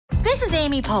This is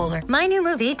Amy Poehler. My new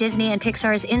movie, Disney and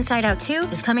Pixar's Inside Out 2,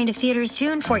 is coming to theaters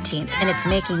June 14th, and it's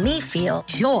making me feel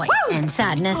joy and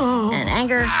sadness and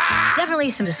anger, definitely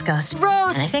some disgust, and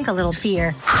I think a little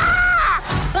fear.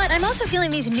 But I'm also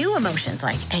feeling these new emotions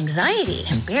like anxiety,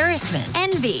 embarrassment,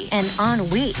 envy, and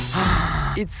ennui.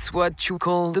 It's what you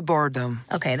call the boredom.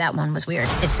 Okay, that one was weird.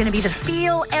 It's going to be the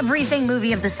feel everything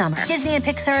movie of the summer. Disney and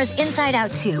Pixar's Inside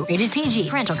Out 2, rated PG.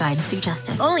 Parental guidance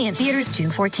suggested. Only in theaters June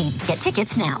 14th. Get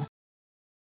tickets now.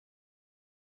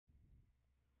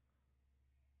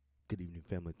 Good evening,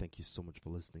 family. Thank you so much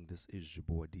for listening. This is your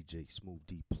boy, DJ Smooth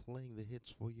D, playing the hits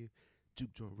for you.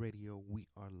 Juke Joint Radio, we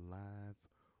are live.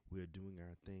 We are doing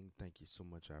our thing. Thank you so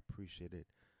much. I appreciate it.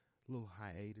 A little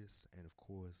hiatus, and of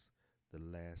course, the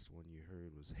last one you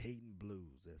heard was Hatin'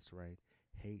 Blues. That's right.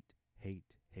 Hate,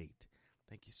 hate, hate.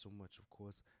 Thank you so much, of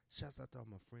course. Shouts out to all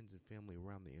my friends and family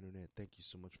around the internet. Thank you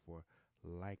so much for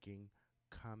liking,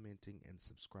 commenting, and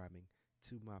subscribing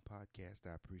to my podcast.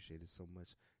 I appreciate it so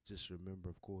much. Just remember,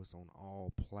 of course, on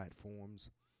all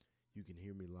platforms, you can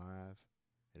hear me live.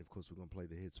 And, of course, we're going to play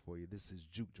the hits for you. This is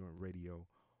Juke Joint Radio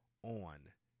on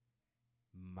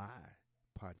my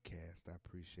podcast. I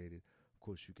appreciate it. Of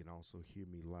course, you can also hear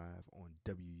me live on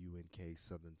WUNK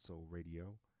Southern Soul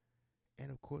Radio. And,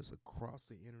 of course, across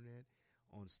the internet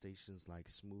on stations like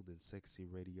Smooth and Sexy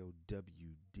Radio,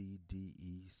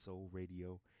 WDDE Soul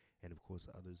Radio, and, of course,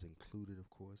 others included,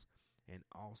 of course. And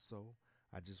also,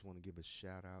 I just want to give a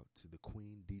shout out to the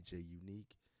Queen, DJ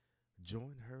Unique.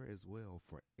 Join her as well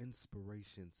for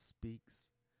Inspiration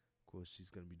Speaks. Of course,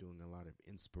 she's going to be doing a lot of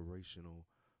inspirational,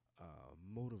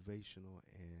 motivational,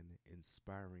 and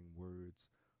inspiring words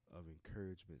of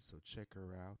encouragement. So check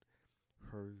her out.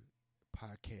 Her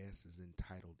podcast is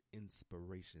entitled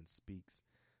Inspiration Speaks.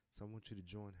 So I want you to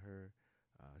join her.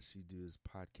 She does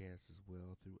podcasts as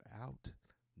well throughout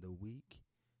the week.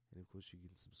 And, of course, you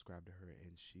can subscribe to her,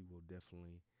 and she will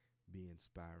definitely be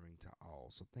inspiring to all.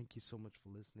 So thank you so much for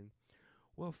listening.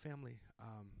 Well, family,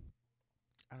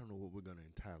 I don't know what we're going to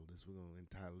entitle this. We're going to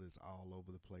entitle this All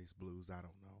Over the Place Blues. I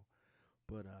don't know.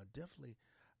 But definitely,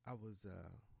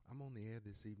 I'm on the air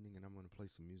this evening, and I'm going to play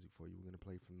some music for you. We're going to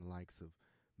play from the likes of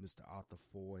Mr. Arthur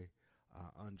Foy,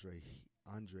 Andre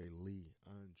Lee,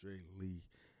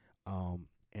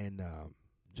 and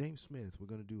James Smith. We're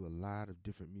going to do a lot of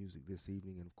different music this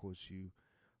evening, and of course you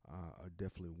are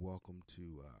definitely welcome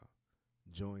to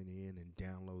join in and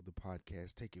download the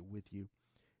podcast, take it with you,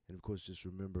 and of course just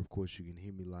remember, of course, you can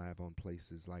hear me live on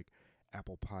places like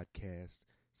Apple Podcasts,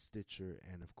 Stitcher,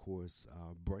 and of course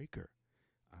Breaker.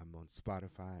 I'm on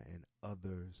Spotify and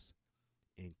others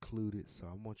included, so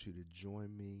I want you to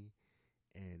join me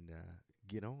and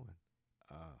get on.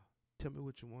 Tell me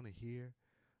what you want to hear.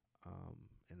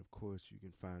 And, of course, you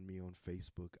can find me on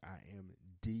Facebook. I am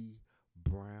D.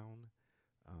 Brown.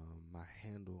 My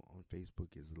handle on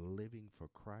Facebook is Living for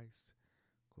Christ.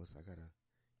 Of course, I got to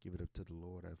give it up to the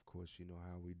Lord. Of course, you know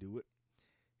how we do it.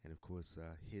 And, of course,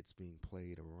 hits being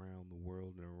played around the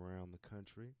world and around the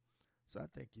country. So I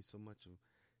thank you so much.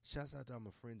 Shouts out to all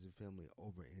my friends and family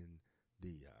over in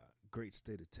the great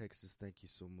state of Texas. Thank you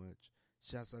so much.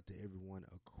 Shouts out to everyone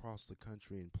across the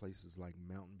country in places like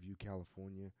Mountain View,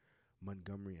 California,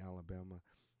 Montgomery, Alabama.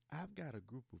 I've got a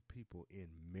group of people in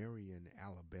Marion,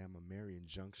 Alabama, Marion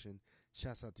Junction.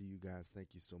 Shouts out to you guys.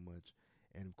 Thank you so much.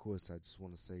 And, of course, I just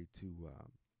want to say to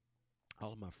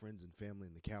all of my friends and family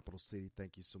in the capital city,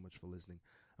 thank you so much for listening.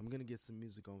 I'm going to get some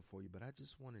music on for you, but I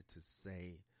just wanted to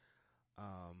say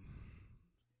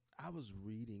I was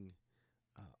reading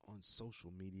on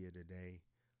social media today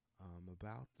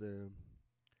about the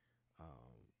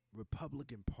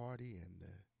Republican Party and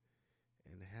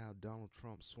how Donald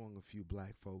Trump swung a few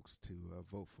black folks to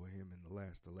vote for him in the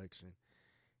last election,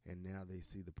 and now they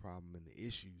see the problem and the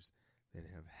issues that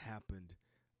have happened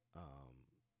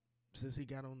since he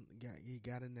got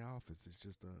in the office. It's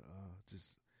just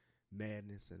just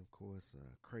madness and, of course,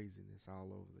 craziness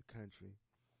all over the country.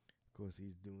 Of course,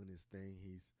 he's doing his thing.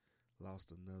 He's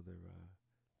lost another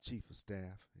chief of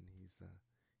staff, and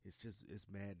it's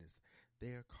madness.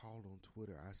 They are called on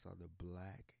Twitter. I saw the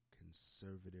black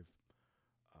conservative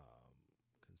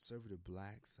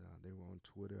blacks. They were on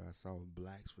Twitter. I saw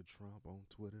Blacks for Trump on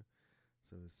Twitter.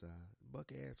 So it's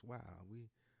buck ass wild. We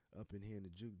up in here in the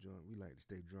juke joint. We like to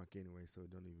stay drunk anyway, so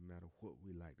it don't even matter what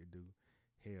we like to do.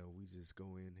 Hell, we just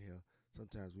go in here.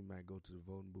 Sometimes we might go to the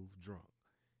voting booth drunk.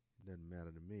 It doesn't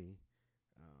matter to me.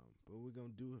 But we're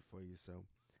going to do it for you. So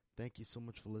thank you so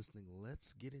much for listening.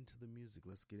 Let's get into the music.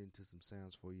 Let's get into some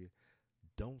sounds for you.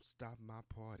 Don't Stop My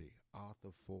Party,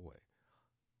 Arthur Foy,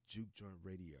 Juke Joint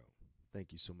Radio.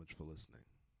 Thank you so much for listening.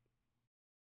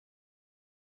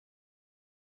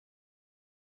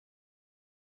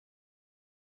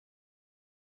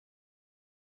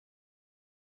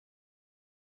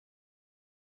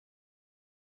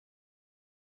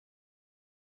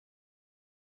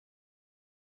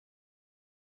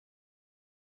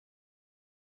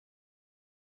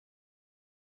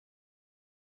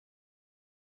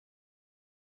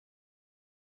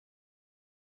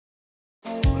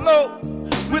 low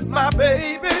with my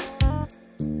baby,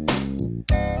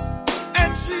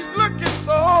 and she's looking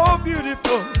so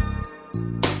beautiful.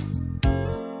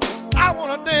 I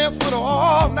wanna dance with her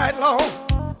all night long.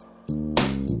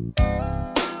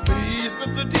 Please,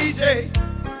 Mr. DJ,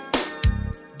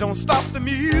 don't stop the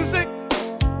music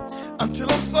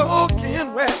until I'm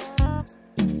soaking wet.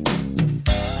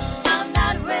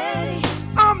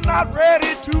 I'm not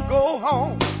ready to go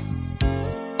home.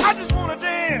 I just wanna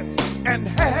dance and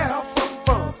have some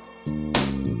fun.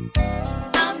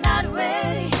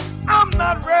 I'm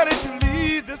not ready to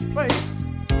leave this place.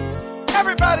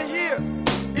 Everybody here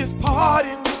is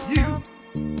partying with you.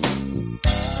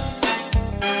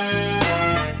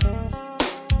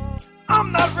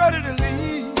 I'm not ready to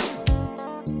leave.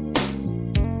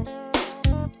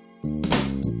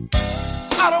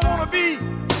 I don't wanna be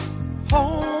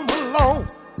home alone.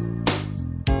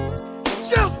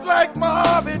 Just like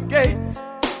Marvin Gaye,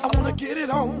 I wanna get it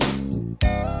on.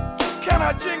 Can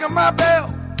I jingle my bell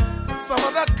with some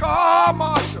of that car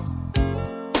marshal?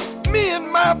 Me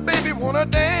and my baby wanna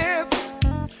dance.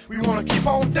 We wanna keep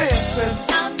on dancing.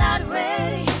 I'm not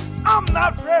ready. I'm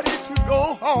not ready to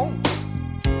go home.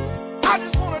 I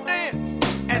just wanna dance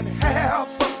and have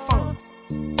some fun.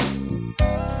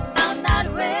 I'm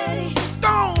not ready.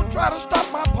 Don't try to stop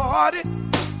my party.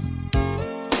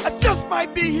 I just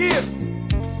might be here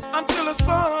until the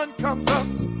sun comes up.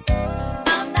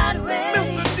 I'm not ready.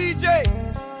 Mr. DJ,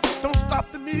 don't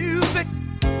stop the music.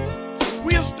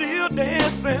 We're still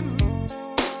dancing.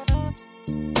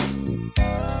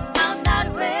 I'm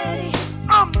not ready.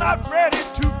 I'm not ready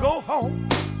to go home.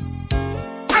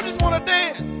 I just want to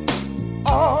dance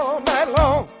all night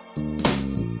long.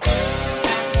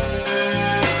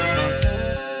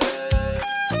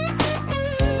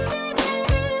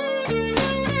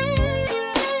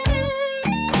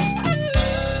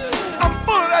 I'm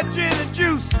full of that gin and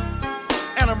juice,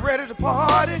 and I'm ready to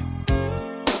party.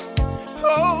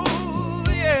 Oh,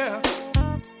 yeah.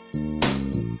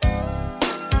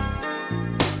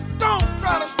 Don't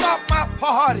try to stop my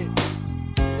party.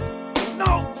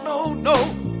 No, no,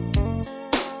 no.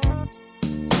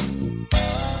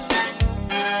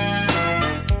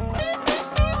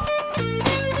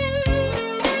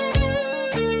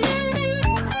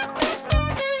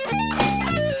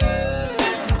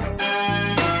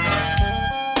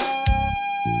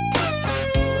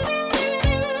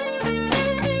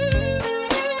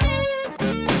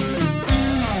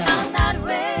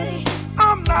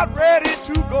 Not ready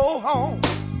to go home.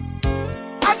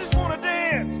 I just want to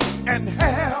dance and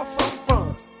have some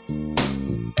fun.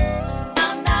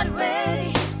 I'm not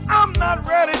ready. I'm not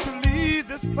ready to leave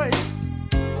this place.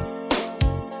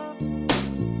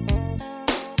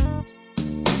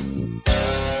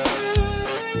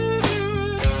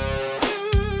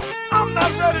 I'm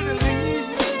not ready to leave.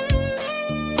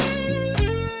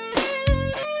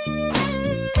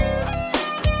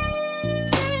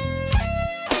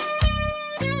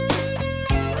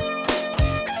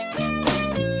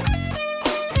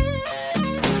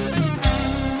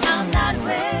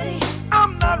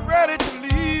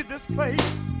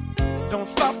 Place. Don't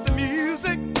stop the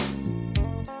music.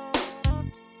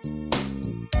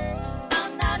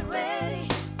 I'm not ready.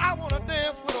 I want to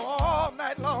dance with her all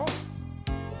night long.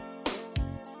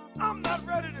 I'm not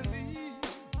ready to leave.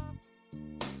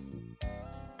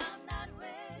 I'm not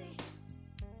ready.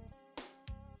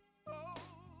 Oh,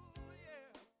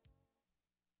 yeah.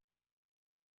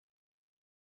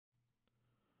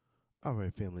 All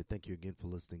right, family, thank you again for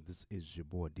listening. This is your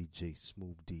boy DJ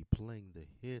Smooth D playing the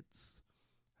hits.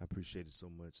 I appreciate it so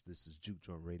much. This is Juke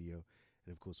Joint Radio,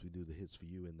 and of course we do the hits for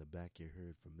you. In the back you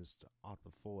heard from Mr. Arthur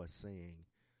Forrest saying,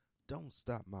 "Don't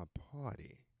stop my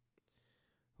party."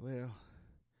 Well,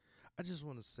 I just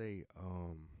want to say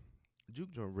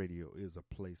Juke Joint Radio is a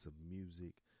place of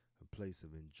music, a place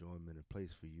of enjoyment, a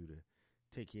place for you to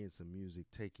take in some music,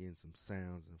 take in some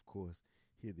sounds, and of course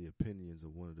hear the opinions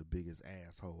of one of the biggest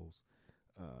assholes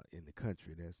in the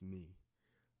country. That's me.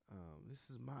 This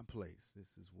is my place.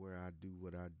 This is where I do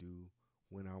what I do,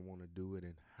 when I want to do it,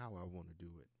 and how I want to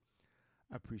do it.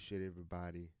 I appreciate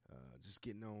everybody just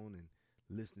getting on and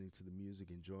listening to the music,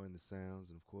 enjoying the sounds,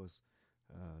 and of course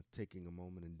taking a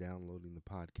moment and downloading the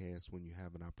podcast when you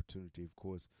have an opportunity. Of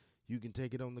course, you can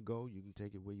take it on the go. You can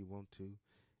take it where you want to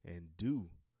and do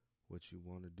what you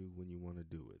want to do when you want to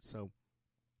do it. So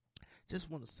just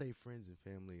want to say, friends and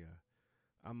family,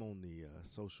 I'm on the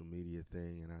social media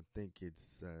thing, and I think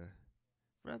it's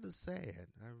rather sad.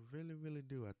 I really, really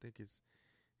do. I think it's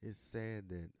sad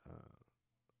that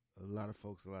a lot of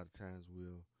folks a lot of times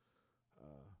will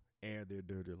air their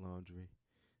dirty laundry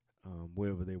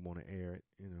wherever they want to air it,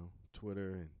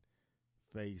 Twitter and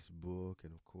Facebook,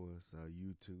 and of course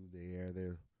YouTube. They air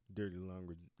their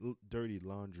dirty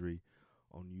laundry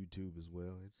on YouTube as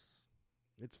well.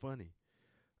 It's funny.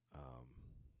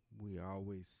 We are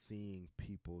always seeing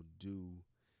people do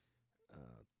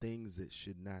things that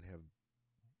should not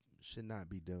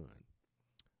be done.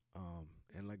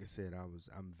 And like I said,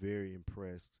 I'm very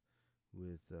impressed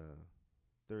with,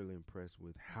 thoroughly impressed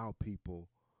with how people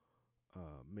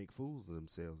make fools of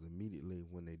themselves immediately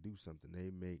when they do something. They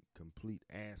make complete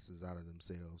asses out of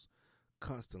themselves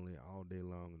constantly all day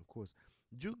long. And of course,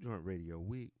 Juke Joint Radio,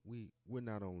 we're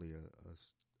not only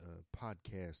a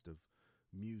podcast of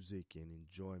music and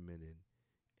enjoyment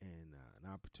and an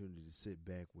opportunity to sit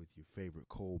back with your favorite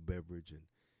cold beverage and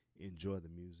enjoy the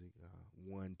music,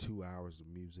 1-2 hours of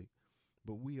music,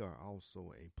 but we are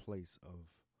also a place of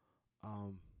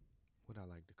what I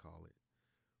like to call it.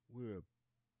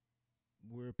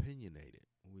 We're opinionated.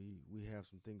 We have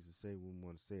some things to say when we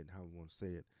want to say it and how we want to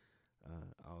say it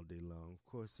all day long. Of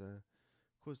course,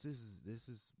 this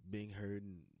is being heard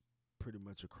in pretty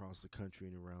much across the country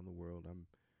and around the world. I'm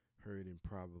heard in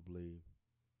probably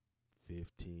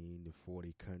 15 to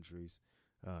 40 countries,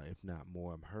 if not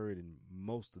more. I'm heard in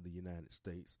most of the United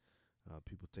States.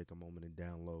 People take a moment and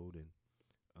download and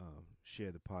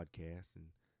share the podcast and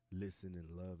listen and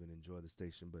love and enjoy the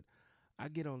station. But I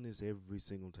get on this every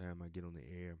single time I get on the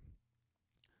air.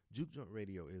 Juke Joint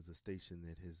Radio is a station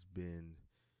that has been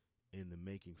in the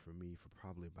making for me for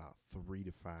probably about 3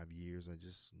 to 5 years. I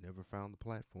just never found the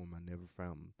platform. I never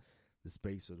found the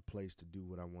space or the place to do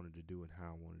what I wanted to do and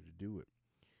how I wanted to do it.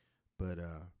 But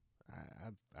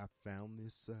I found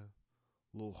this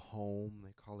little home.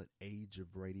 They call it Age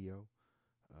of Radio.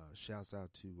 Shouts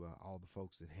out to all the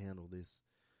folks that handle this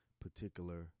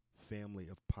particular family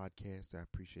of podcasts. I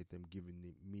appreciate them giving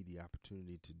me the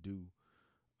opportunity to do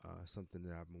something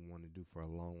that I've been wanting to do for a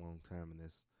long, long time, and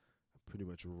that's pretty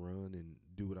much run and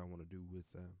do what I want to do with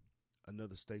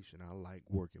another station. I like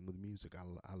working with music.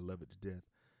 I love it to death.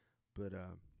 But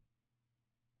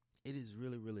it is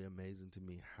really, really amazing to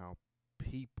me how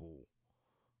people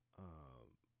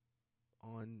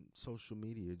on social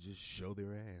media just show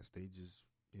their ass. They just,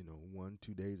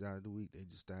 1-2 days out of the week, they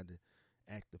just start to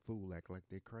act the fool, act like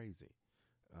they're crazy,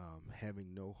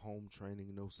 having no home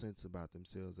training, no sense about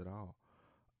themselves at all.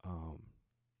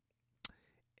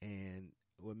 And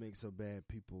what makes so bad,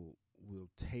 people will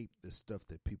tape the stuff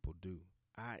that people do,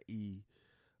 i.e.,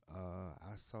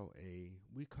 I saw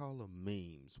we call them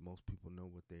memes. Most people know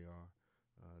what they are.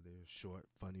 They're short,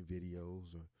 funny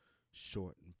videos or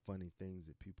short and funny things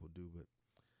that people do. But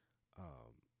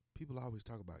people always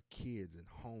talk about kids and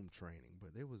home training.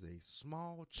 But there was a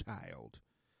small child.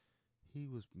 He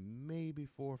was maybe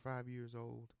 4 or 5 years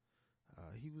old.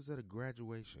 He was at a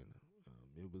graduation.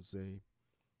 I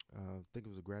think it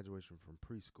was a graduation from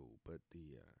preschool. But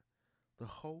the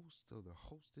host or the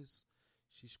hostess,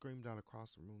 she screamed out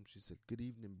across the room. She said, "Good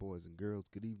evening, boys and girls.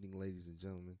 Good evening, ladies and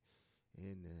gentlemen."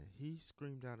 And he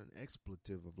screamed out an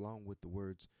expletive along with the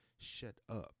words, "Shut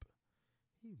up."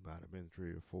 He might have been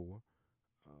 3 or 4.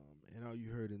 And all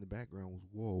you heard in the background was,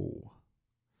 "Whoa."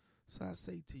 So I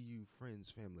say to you, friends,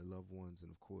 family, loved ones,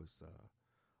 and of course,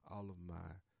 all of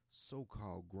my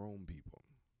so-called grown people.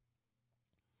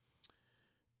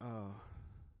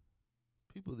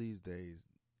 People these days,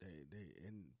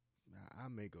 and I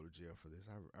may go to jail for this.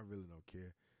 I really don't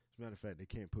care. As a matter of fact, they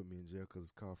can't put me in jail because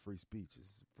it's called free speech.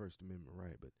 It's First Amendment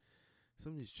right. But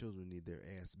some of these children need their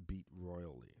ass beat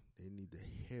royally. They need the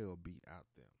hell beat out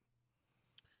them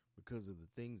because of the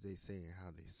things they say and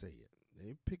how they say it.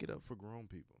 They pick it up for grown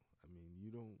people. I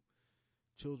mean,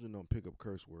 children don't pick up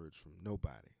curse words from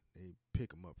nobody. They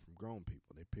pick them up from grown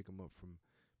people. They pick them up from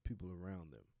people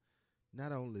around them.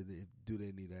 Not only do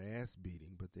they need an ass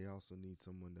beating, but they also need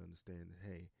someone to understand that,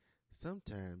 hey,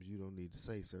 sometimes you don't need to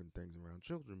say certain things around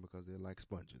children because they're like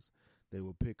sponges. They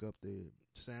will pick up the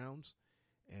sounds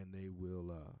and they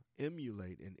will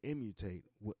emulate and imitate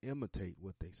what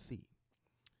they see.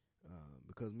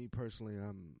 Because me personally,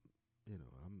 I'm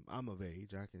of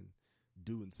age. I can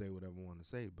do and say whatever I want to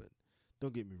say, but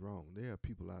don't get me wrong. There are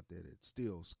people out there that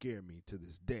still scare me to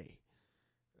this day.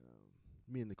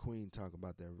 Me and the Queen talk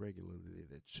about that regularly,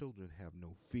 that children have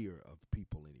no fear of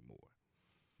people anymore.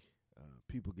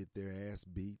 People get their ass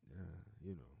beat.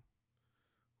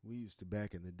 We used to,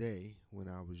 back in the day when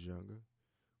I was younger,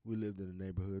 we lived in a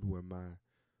neighborhood where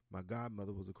my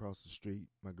godmother was across the street,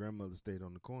 my grandmother stayed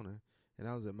on the corner, and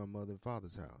I was at my mother and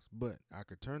father's house. But I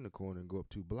could turn the corner and go up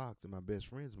 2 blocks, and my best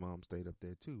friend's mom stayed up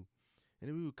there too. And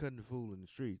if we were cutting the fool in the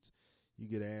streets, you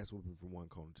get an ass whooping from one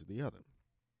corner to the other.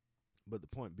 But the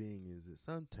point being is that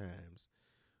sometimes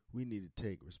we need to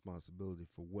take responsibility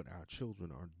for what our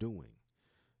children are doing.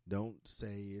 Don't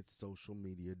say it's social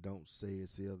media. Don't say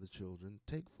it's the other children.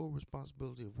 Take full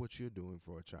responsibility of what you're doing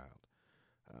for a child.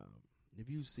 If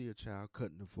you see a child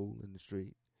cutting a fool in the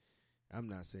street, I'm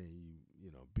not saying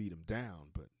you beat them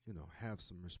down, but, have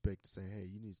some respect to say, hey,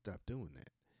 you need to stop doing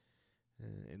that.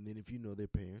 And then if you know their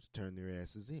parents, turn their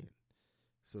asses in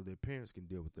so their parents can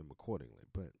deal with them accordingly.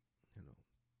 But,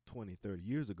 20, 30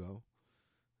 years ago,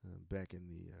 back in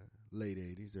the late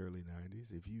 80s, early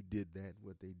 90s, if you did that,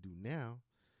 what they do now,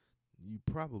 you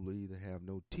probably either have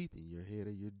no teeth in your head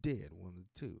or you're dead, one of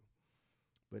the two.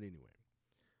 But anyway,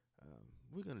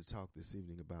 we're going to talk this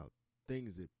evening about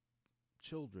things that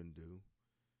children do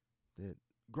that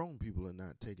grown people are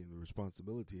not taking the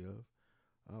responsibility of.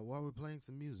 While we're playing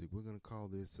some music, we're going to call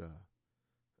this,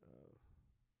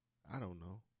 I don't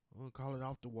know, I'm going to call it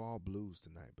Off the Wall Blues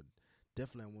tonight, but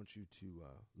definitely I want you to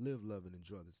live, love, and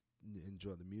enjoy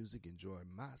the music, enjoy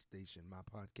my station, my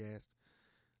podcast.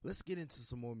 Let's get into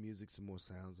some more music, some more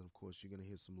sounds, and of course you're going to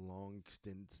hear some long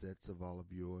extended sets of all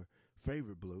of your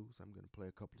favorite blues. I'm going to play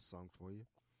a couple of songs for you.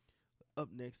 Up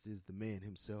next is the man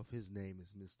himself. His name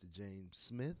is Mr. James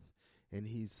Smith, and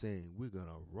he's saying we're going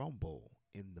to rumble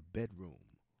in the bedroom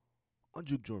on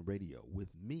Juke Joint Radio with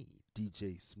me,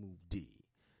 DJ Smooth D.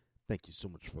 Thank you so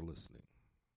much for listening.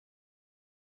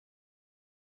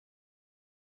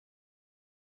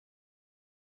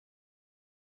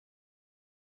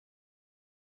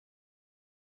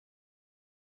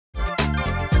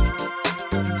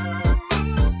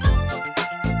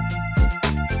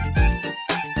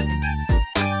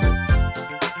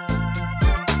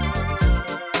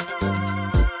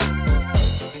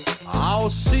 I'll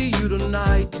see you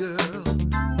tonight, girl.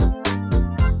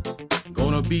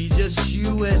 Gonna be just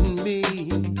you and me,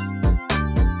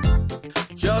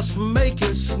 just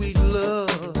making sweet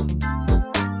love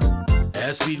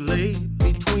as we lay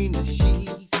between the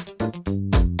sheets.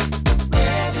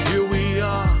 Here we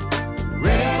are,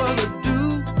 ready for the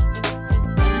dew.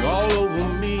 You're all over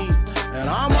me, and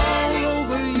I'm all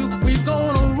over you. We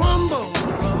gonna rumble,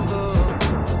 rumble,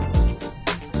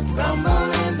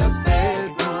 rumble in the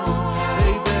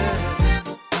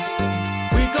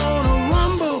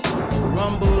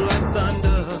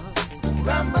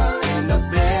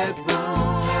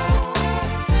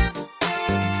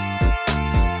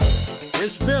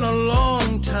It's been a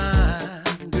long time,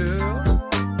 girl,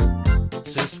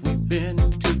 since we've been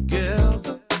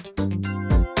together.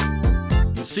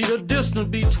 You see the distance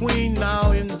between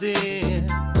now and then,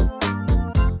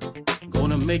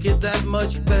 gonna make it that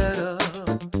much better.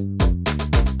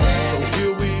 So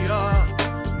here we are,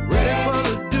 ready for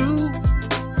the dew.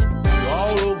 You're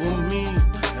all over me,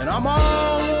 and I'm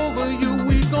all over you.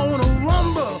 We gonna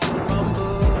rumble,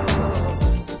 rumble,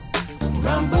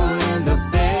 rumble in the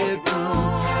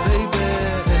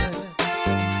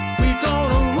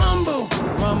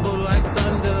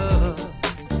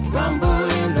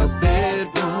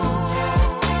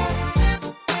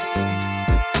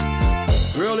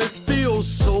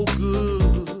so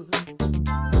good.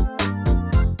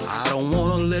 I don't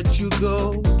wanna let you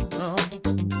go, no.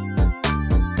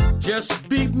 Just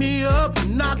beat me up,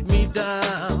 knock me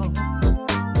down,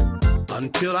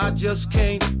 until I just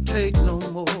can't take no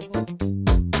more.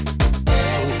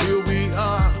 So here we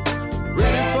are,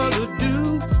 ready for the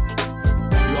dew.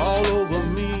 You're all over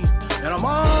me, and I'm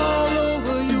all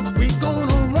over you. We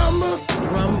gonna rumble,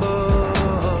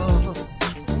 rumble,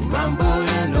 rumble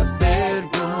in the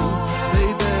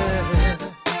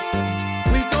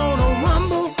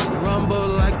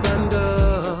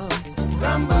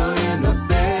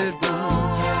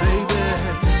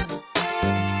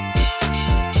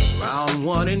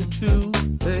and two,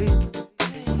 baby.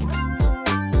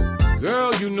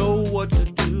 Girl, you know what to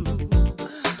do.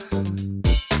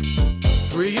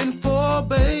 3 and 4,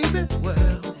 baby.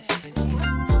 Well,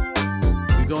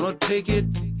 we're gonna take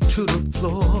it to the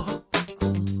floor.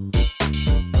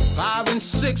 5 and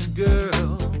 6,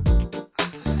 girl.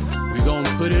 We're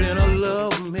gonna put it in a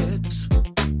love mix.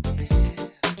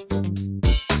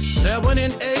 7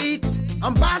 and 8,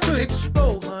 I'm about to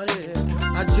explode, honey.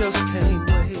 I just can't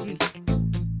wait.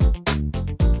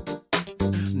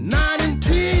 9 and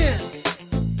 10,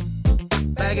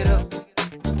 back it up.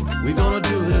 We're gonna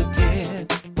do it again.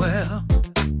 Well,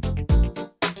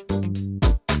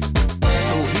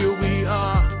 so here we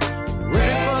are,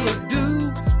 ready for the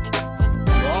dew.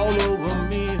 You're all over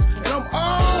me, and I'm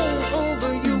all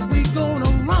over you. We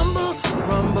gonna rumble,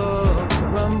 rumble,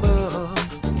 rumble,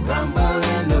 rumble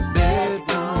in the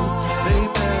bedroom,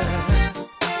 baby.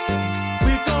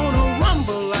 We gonna rumble.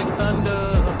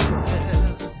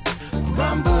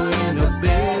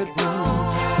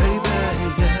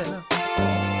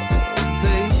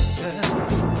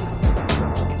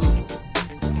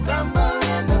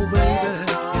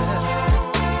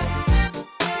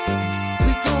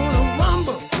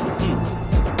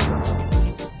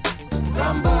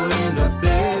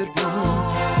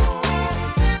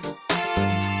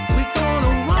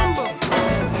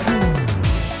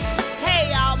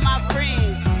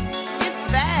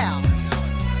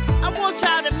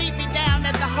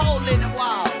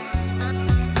 wall.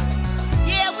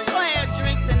 Yeah, we gonna have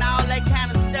drinks and all that kind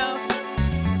of stuff.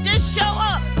 Just show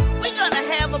up. We're gonna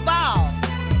have a ball.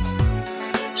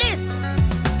 Listen,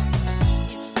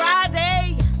 it's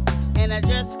Friday and I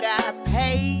just got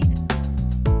paid.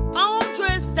 I'm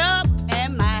dressed up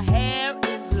and my hair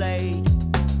is laid.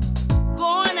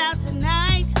 Going out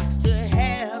tonight to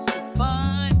have some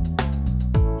fun.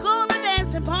 Gonna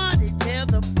dance and party till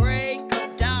the break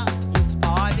of dawn. It's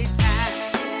party time.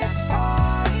 It's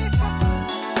party time.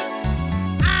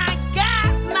 I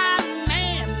got my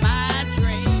man, my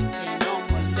drink, and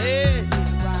I'ma let it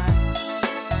ride.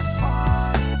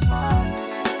 Party, party.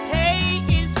 Hey,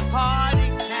 it's party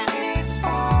time. It's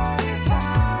party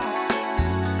time.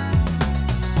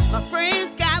 My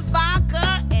friends got vodka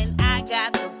and I got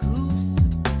the goose.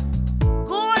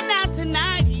 Going out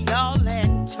tonight, y'all,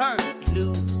 and turn it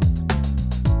loose.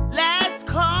 Last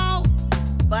call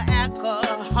for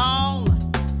alcohol.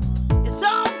 It's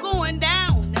all going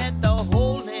down at the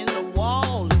hole in the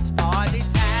wall. It's party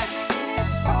time.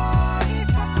 It's party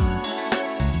time.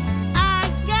 I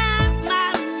got my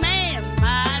man,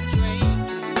 my drink,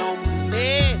 and I'ma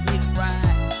let it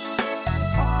ride.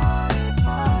 Party,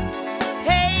 party.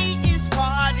 Hey, it's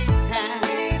party time.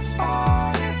 It's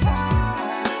party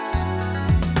time.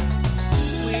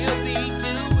 We'll be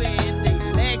doing the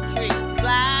electric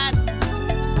slide.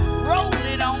 Roll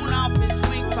it on off and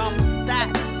swing from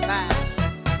side to side.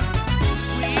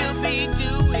 We'll be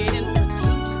doing the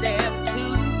two-step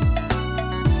too.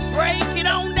 Break it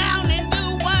on down and do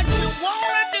what you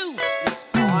wanna do. It's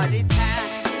party time.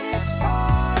 It's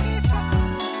party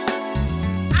time.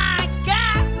 I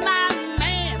got my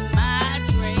man, my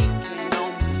drink, and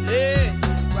I'ma let it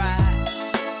ride.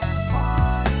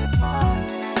 Party,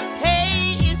 party. Hey,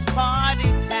 it's party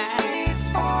time. It's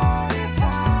party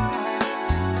time.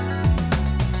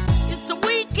 It's the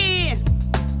weekend,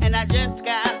 and I just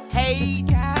got paid.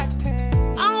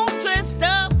 I'm dressed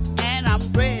up, and I'm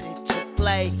ready to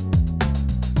play.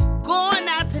 Going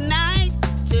out tonight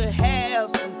to have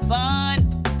some fun.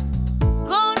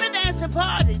 Gonna dance and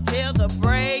party till the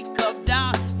break of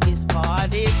dawn. It's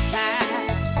party time.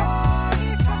 It's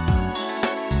party time.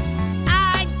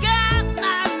 I got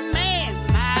my man,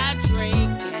 my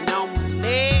drink, and I'ma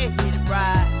let it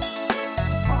ride.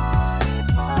 Party,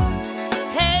 party.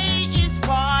 Hey, it's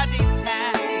party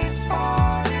time. It's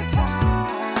party time.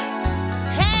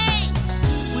 Hey,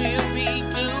 we'll be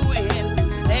doing the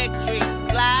electric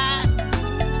slide.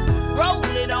 Roll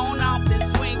it on off and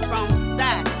swing from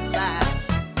side to side.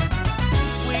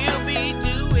 We'll be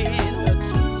doing the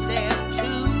two-step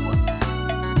too.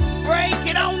 Break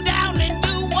it on down and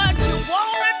do what you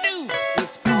wanna do.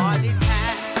 It's party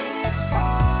time. It's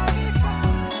party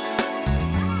time.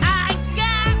 I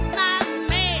got my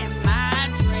man, my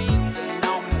drink, and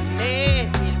I'ma let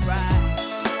it ride.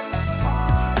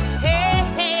 Hey,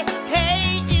 hey, hey,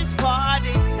 it's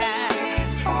party time.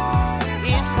 It's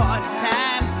party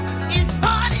time. It's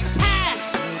party time.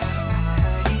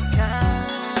 It's party time.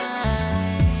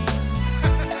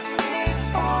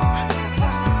 Party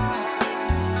time.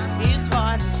 It's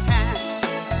party time.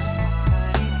 It's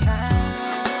party time.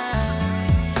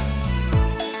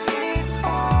 It's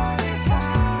party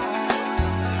time.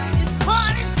 It's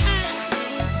party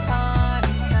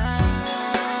time.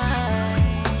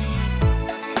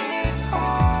 It's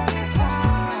party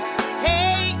time.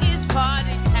 Hey, it's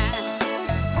party time.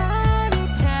 It's party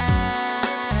time.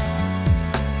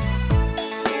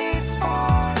 It's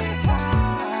party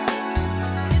time.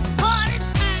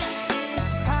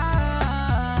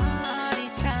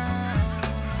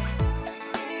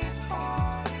 It's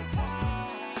party time.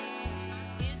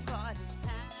 It's party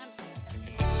time.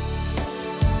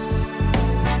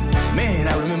 Man, I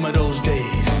remember those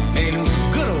days. Man, it was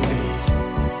some good old days.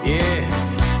 Yeah.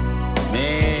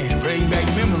 Man, bring back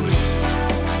memories.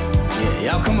 Yeah,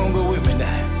 y'all come on, go with me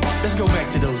now. Let's go back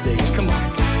to those days. Come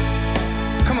on.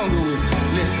 Come on, go with me.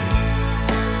 Listen.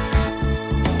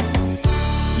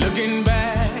 Looking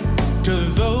back to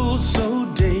those so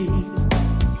days.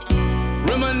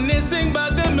 Reminiscing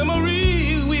about the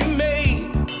memories we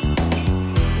made.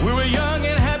 We were young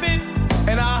and happy,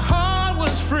 and our heart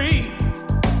was free.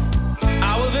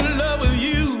 I was in love with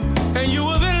you, and you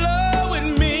were in love with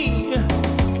me.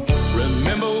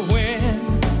 Remember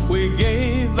when we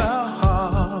gave our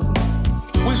heart?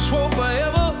 We swore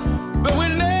forever, but we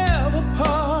never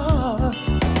part.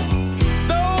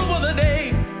 Those were the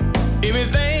days,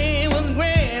 everything was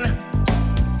grand.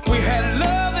 We had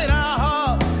love in our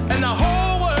heart, and the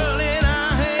whole world in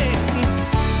our hands.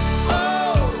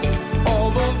 Oh, all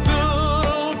those good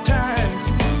old times.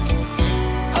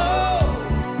 Oh,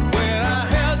 when I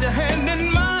held your hand in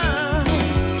mine.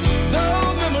 Those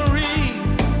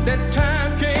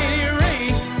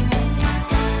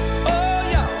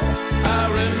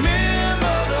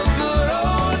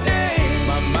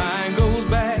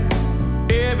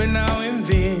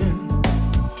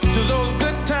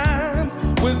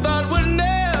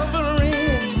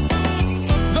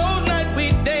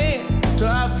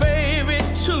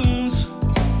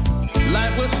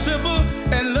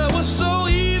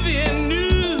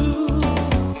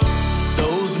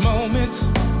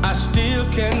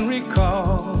still can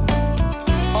recall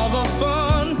all the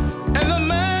fun and the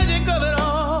magic of it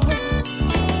all.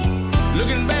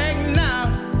 Looking back now,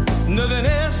 nothing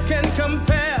else can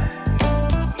compare.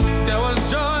 There was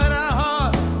joy in our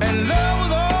heart and love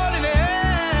was all in the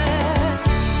air.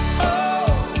 Oh,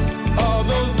 all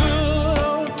those good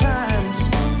old times.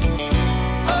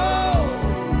 Oh,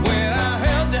 when I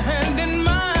held your hand in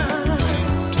mine.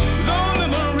 The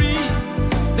memory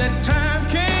that time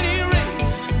can't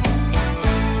erase.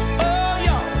 Oh,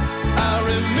 y'all, I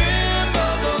remember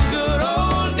those good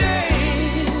old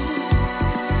days.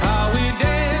 How we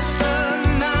danced the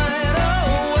night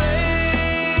away.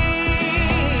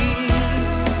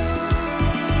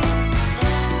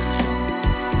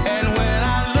 And when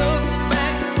I look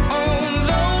back on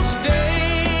those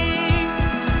days,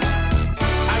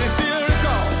 I can still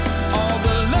recall all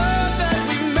the love that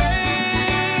we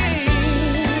made.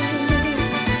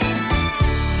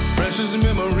 Precious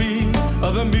memory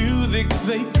of the music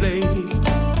they played.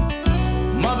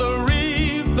 Mother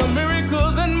Reeve, the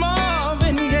Miracles, and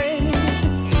Marvin Gaye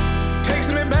takes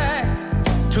me back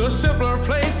to a simpler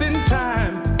place in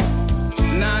time.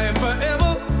 Now and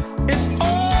forever, it's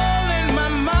all in my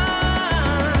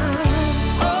mind.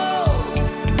 Oh,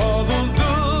 all those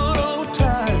good old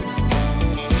times.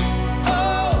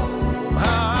 Oh,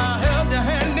 how I held your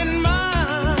hand in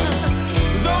mine.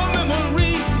 The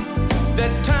memory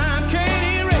that time can't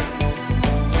erase.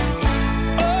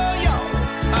 Oh, y'all,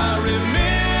 I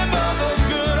remember those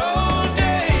good old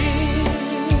days.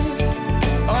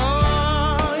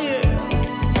 Oh, yeah.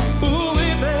 Ooh,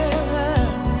 baby.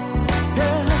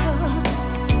 Yeah.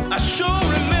 I sure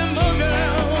remember,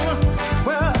 girl.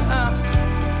 Well,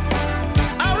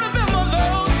 I remember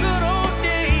those good old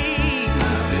days.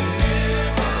 I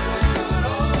remember those good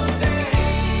old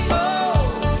days. Oh,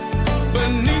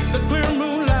 beneath the clear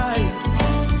moonlight.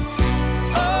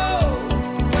 Oh,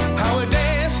 how we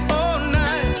danced all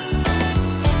night.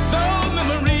 Those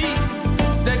memories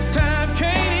that time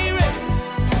can't erase.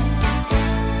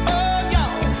 Oh,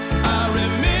 y'all, I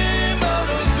remember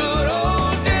those good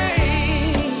old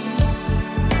days.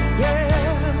 Yeah,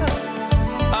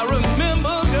 I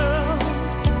remember, girl,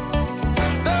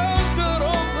 those good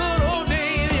old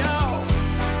days, y'all.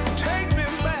 Take me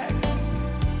back,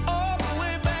 all the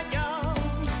way back, y'all.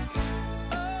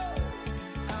 Oh,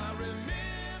 I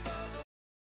remember.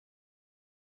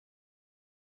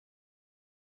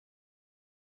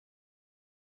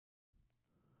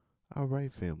 All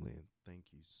right, family, and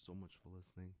thank you so much for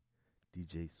listening.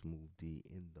 DJ Smooth D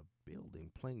in the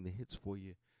building, playing the hits for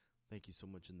you. Thank you so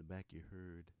much. In the back, you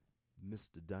heard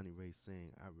Mr. Donnie Ray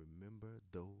saying, I remember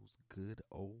those good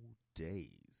old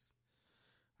days.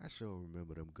 I sure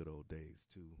remember them good old days,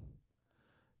 too.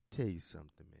 Tell you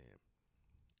something, man.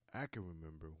 I can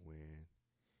remember when,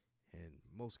 and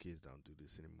most kids don't do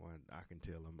this anymore. I can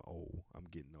tell I'm old. I'm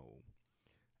getting old.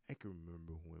 I can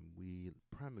remember when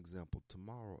prime example,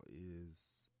 tomorrow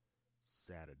is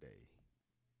Saturday.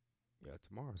 Yeah,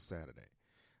 tomorrow's Saturday.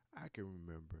 I can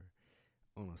remember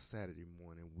on a Saturday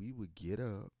morning, we would get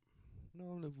up.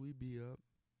 Normally, we'd be up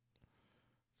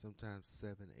sometimes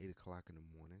 7, 8 o'clock in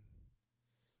the morning.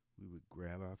 We would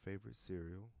grab our favorite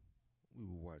cereal. We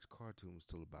would watch cartoons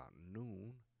till about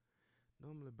noon.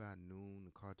 Normally, by noon,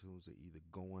 the cartoons are either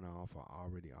going off or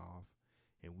already off.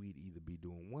 And we'd either be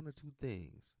doing one or two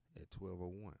things at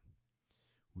 12:01.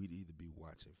 We'd either be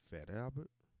watching Fat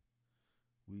Albert,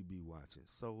 we'd be watching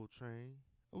Soul Train,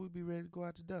 or we'd be ready to go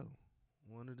out the door.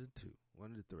 One of the two,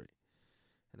 one of the three.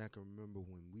 And I can remember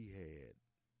when we had,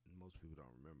 most people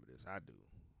don't remember this, I do.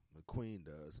 McQueen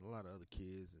does, and a lot of other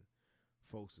kids and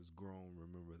folks that's grown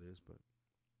remember this, but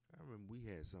I remember we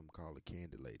had something called a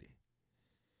Candy Lady.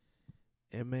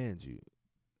 And man,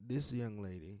 this young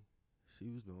lady, she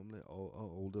was normally an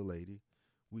older lady.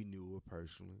 We knew her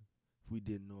personally. If we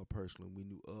didn't know her personally, we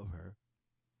knew of her.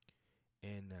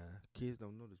 And kids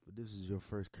don't know this, but this is your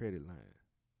first credit line,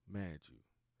 mind you.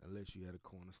 Unless you had a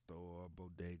corner store or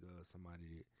bodega or somebody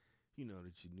that,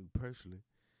 that you knew personally.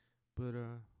 But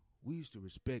we used to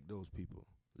respect those people,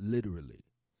 literally.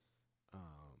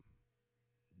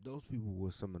 Those people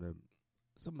were some of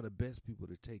the best people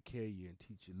to take care of you and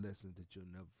teach you lessons that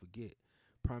you'll never forget.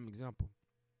 Prime example.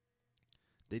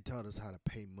 They taught us how to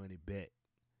pay money back,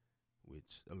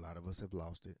 which a lot of us have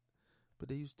lost it. But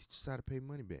they used to teach us how to pay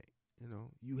money back.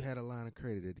 You had a line of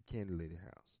credit at the Candy Lady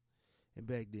house. And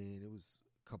back then, it was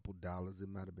a couple dollars. It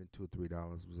might have been $2 or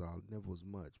 $3 was all. It never was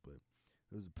much, but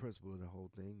it was the principle of the whole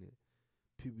thing that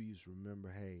people used to remember,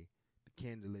 hey, the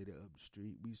Candy Lady up the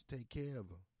street, we used to take care of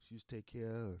her. She used to take care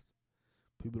of us.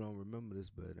 People don't remember this,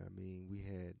 but, we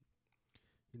had,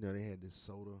 they had this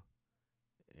soda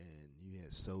and you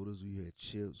had sodas, we had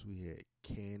chips, we had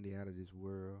candy out of this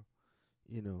world.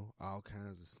 You know, all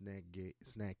kinds of snack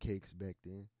cakes back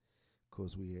then. Of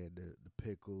course, we had the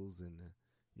pickles and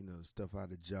the stuff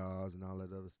out of jars and all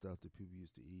that other stuff that people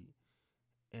used to eat.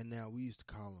 And now we used to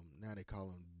call them. Now they call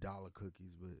them dollar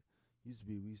cookies, but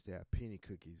we used to have penny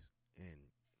cookies, and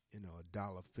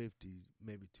 $1.50,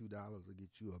 maybe $2 will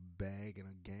get you a bag and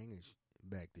a gang of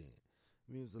back then.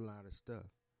 I mean, it was a lot of stuff,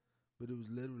 but it was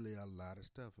literally a lot of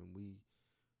stuff. And we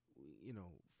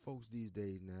folks these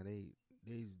days now,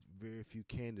 there's very few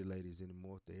candy ladies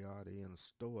anymore. If they are, they in a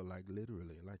store, like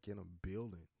literally, like in a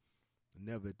building,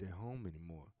 never at their home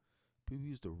anymore. People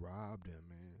used to rob them,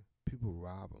 man. People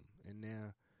rob them, and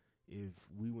now if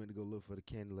we went to go look for the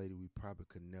candy lady, we probably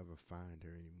could never find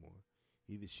her anymore.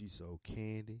 Either she sold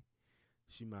candy,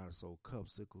 she might have sold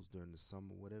cupsicles during the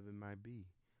summer, whatever it might be.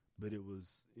 But it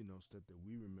was, stuff that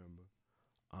we remember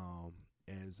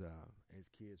as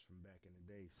kids from back in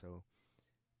the day. So,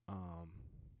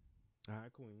 hi,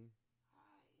 Queen.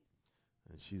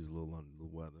 Hi. And she's a little under the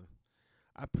weather.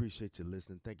 I appreciate you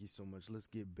listening. Thank you so much. Let's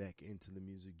get back into the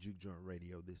music. Juke Joint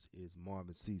Radio. This is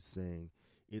Marvin C. saying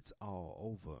it's all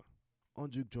over on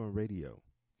Juke Joint Radio.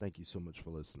 Thank you so much for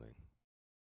listening.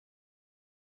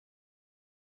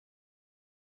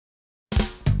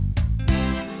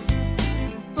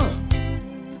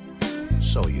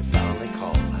 So you finally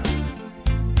called, huh?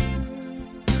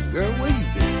 Girl, where you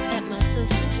been? At my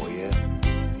sister's. Oh,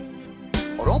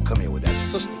 yeah? Oh, don't come here with that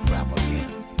sister crap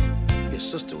again. Your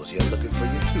sister was here looking for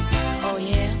you, too. Oh,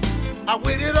 yeah? I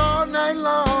waited all night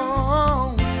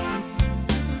long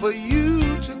for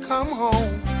you to come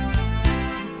home.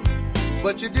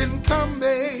 But you didn't come,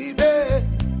 baby.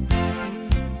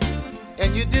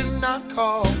 And you did not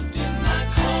call.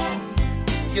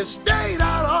 You stayed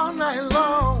out all night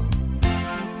long.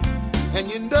 And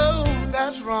you know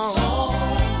that's wrong. So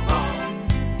wrong.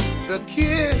 The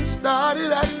kids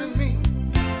started asking me,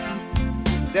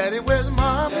 Daddy, where's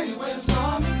Mommy? Daddy, where's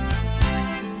Mommy?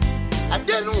 I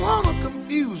didn't want to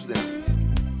confuse them,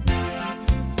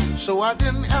 so I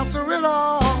didn't answer it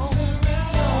all.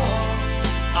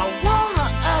 I want to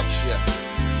ask you,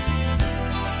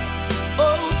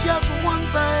 just one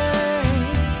thing.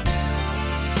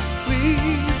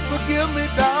 Please forgive me,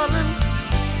 darling,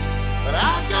 but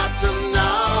I got to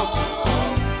know,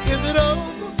 is it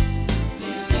over?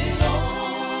 Is it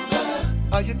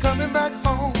over? Are you coming back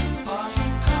home? Are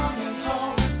you coming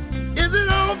home? Is it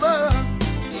over?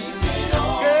 Is it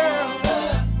over?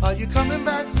 Yeah. Are you coming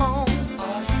back home?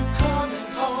 Are you coming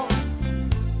home?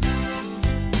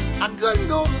 I couldn't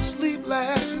go to sleep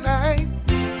last night,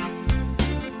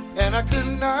 and I could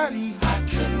not eat.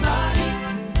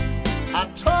 I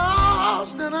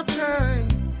tossed and I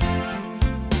turned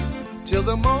till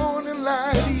the morning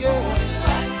light, yeah.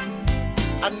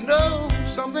 I know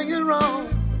something is wrong.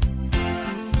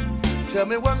 Tell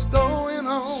me what's going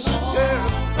on,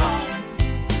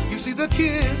 yeah. You see, the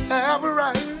kids have a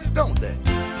right, don't they,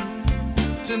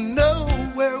 to know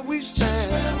where we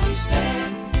stand.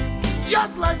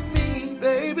 Just like me,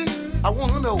 baby, I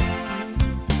wanna know,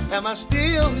 am I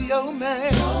still your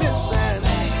man? Listen,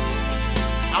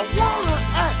 I wanna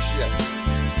ask you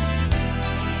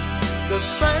the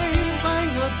same thing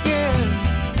again.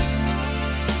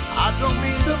 I don't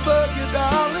mean to bug you,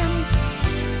 darling,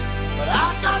 but I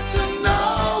got to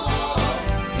know,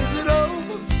 is it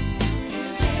over?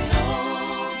 Is it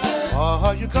over? Or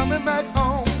are you coming back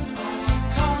home? Are you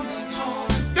coming home?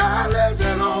 Girl, is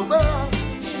it over?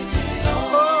 Is it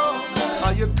over? Oh,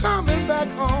 are you coming back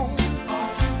home?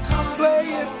 Are you coming play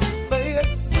home? Play it.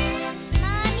 Is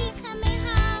Mommy coming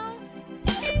home?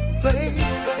 Play it.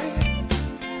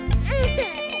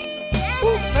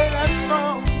 Ooh, play that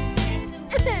song.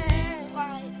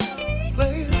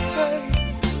 Play it.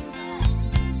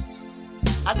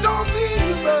 I don't mean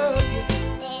to bug you,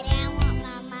 Daddy, I want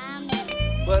my mommy.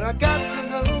 but I got to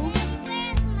know.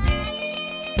 Where's Mommy?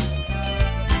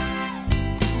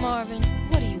 Marvin,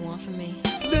 what do you want from me?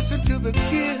 Listen to the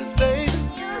kids, baby.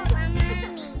 You want my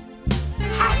mommy.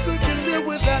 How could you live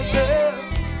with that girl?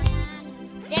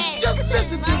 Daddy, Just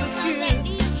listen to the Mama, like, kids.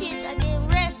 these kids are getting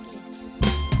restless.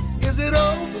 Is it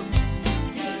over?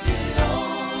 Is it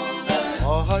over?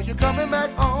 Or are you coming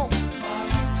back home? Are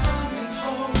you coming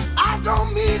home? I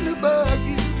don't mean to bug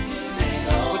you. Is it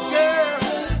over? But girl,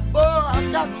 oh, I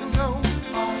got to know.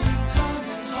 Are you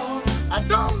coming home? I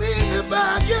don't mean to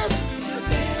bug you. Is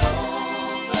it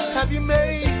over? Have you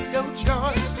made your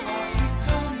choice? Are you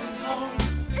coming home?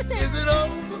 Is it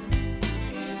over?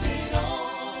 Is it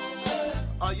over?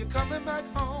 Are you coming back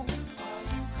home? Are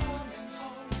you coming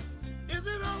home? Is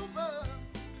it over?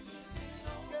 Is it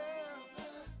over?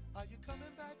 Yeah. Are you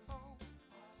coming back?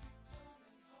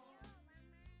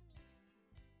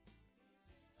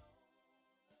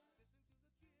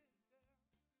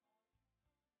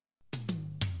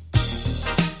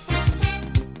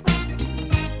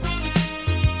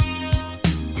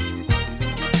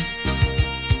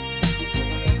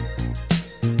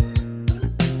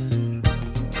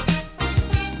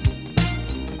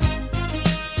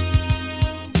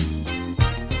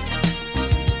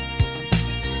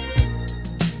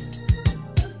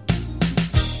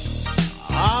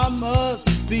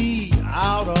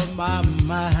 my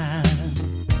mind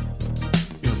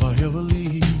if I ever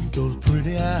leave those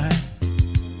pretty eyes.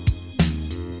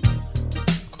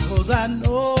 'Cause I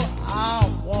know I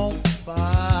won't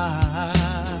find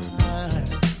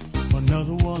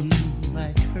another one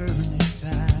like her next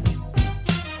time.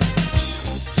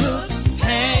 Took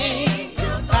pain to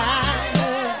find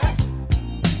her.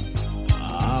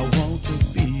 I want to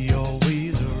be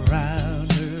always around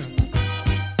her.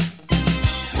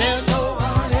 There's no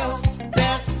one else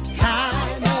that's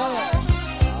kind of.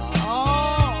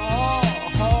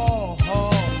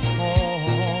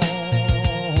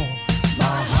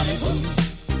 My honey boo, my honey boo,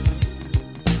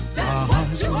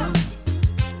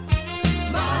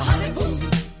 my honey boo.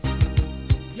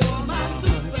 You're my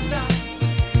superstar.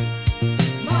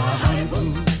 My honey boo,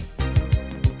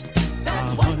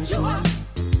 that's what you are.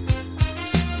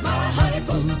 My honey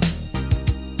boo,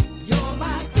 you're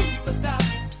my superstar.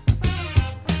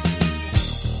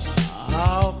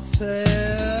 I'll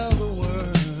tell the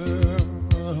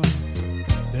world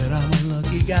that I'm a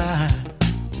lucky guy.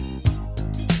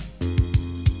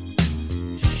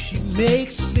 She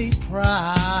makes me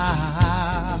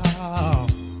proud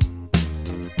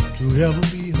to ever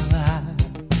be alive.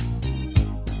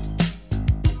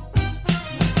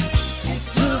 It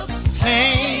took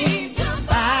pain to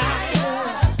find her.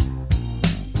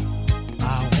 I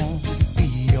want to be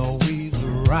always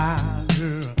around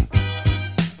her.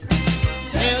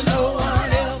 There's no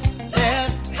one else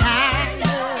that's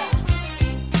kinder.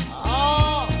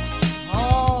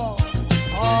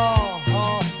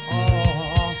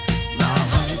 My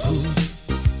honey boo,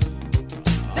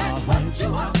 that's what you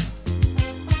are.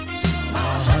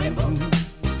 My honey boo,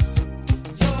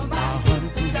 you're my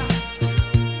superstar.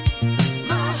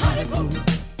 My honey boo,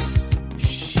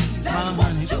 she's my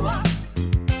honey boo.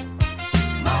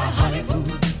 My honey boo,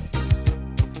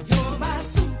 you're my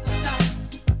superstar.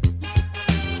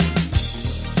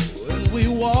 When we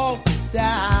walk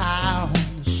down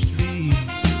the street,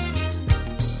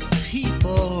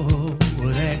 people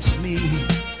would ask me,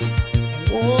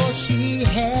 oh, she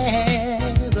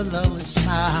had a lovely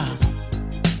smile.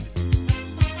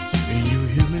 And you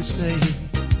hear me say,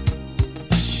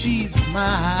 she's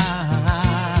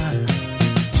mine.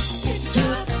 It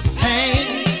took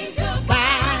pain to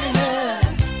find her.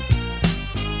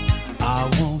 I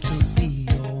want to be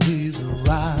always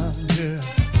around her.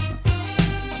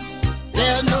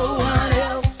 There's no one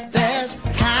else that's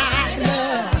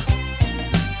kinder.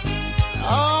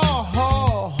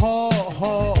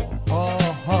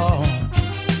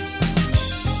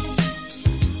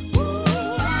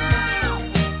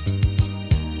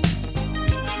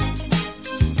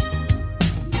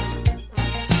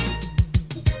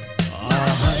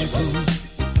 Honey boo,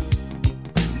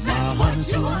 my honey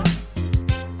boo,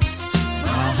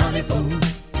 my honey boo,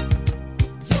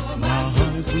 you're my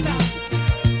honey boo.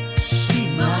 She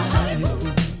my honey boo,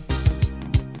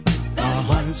 my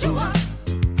honey boo,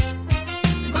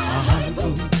 my honey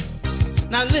boo.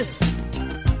 Now listen,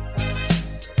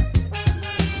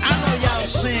 I know y'all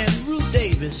saying, Ruth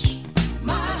Davis,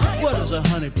 what is a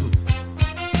honey boo?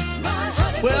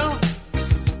 Well,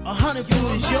 a honey boo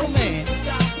is your man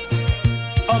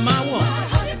or my woman.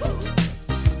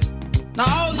 Now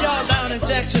all y'all down in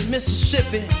Jackson,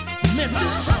 Mississippi,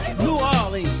 Memphis, New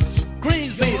Orleans,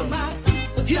 Greensville,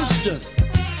 Houston,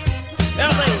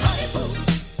 LA.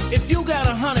 If you got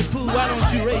a honey poo, why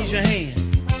don't you raise your hand?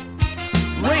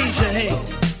 Raise your hand.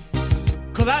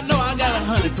 'Cause I know I got a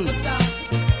honey poo.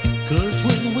 'Cause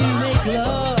when we make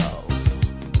love,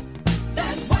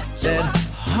 that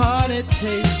honey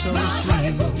tastes so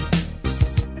sweet.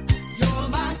 You're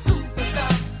my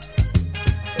superstar.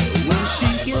 When she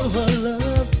give her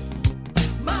love,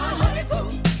 my honey boo,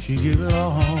 she give it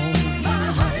all. My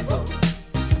honey boo,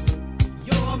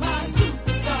 you're my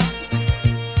superstar.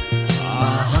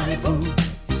 My honey boo,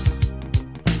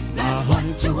 my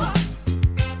honey boo,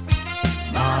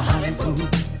 my honey boo.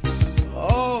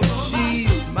 Oh,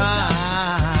 she's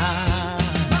mine.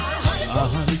 A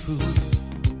honey boo,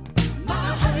 my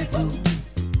honey boo.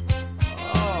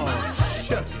 Oh,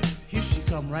 shuck it. Here she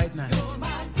come right now.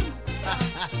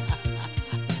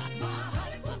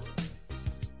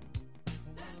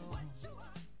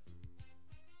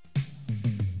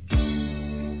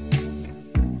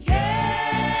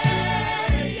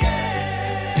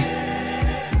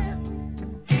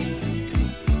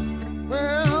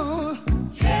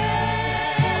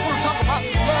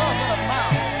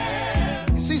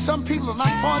 Some people are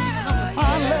not fortunate enough to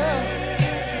find love.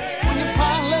 When you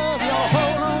find love, you all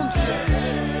hold on to it.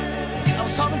 I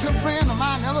was talking to a friend of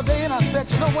mine the other day, and I said,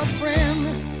 you know what, friend?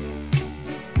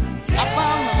 I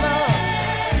found the love.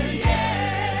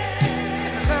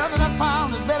 And the love that I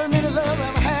found is better than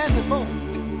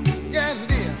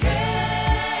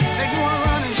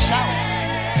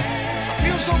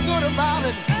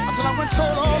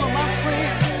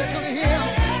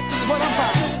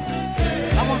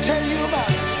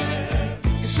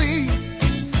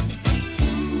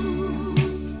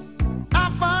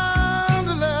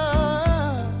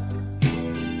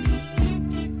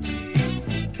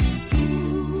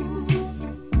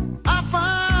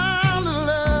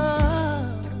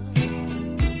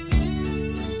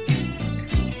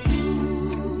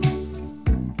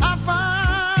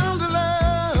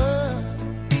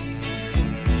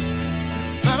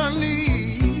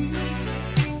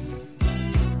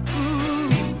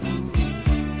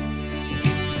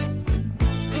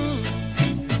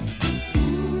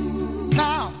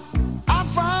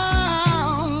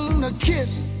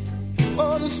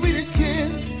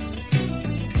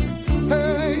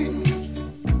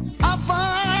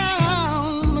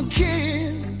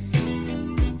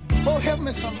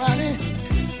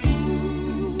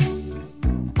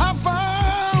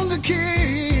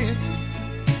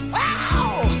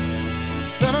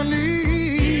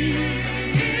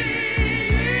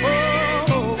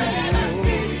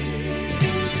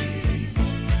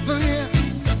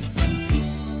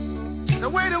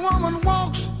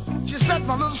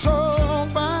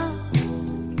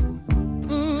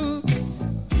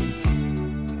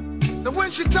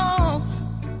when she talks,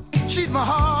 she's my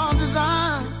heart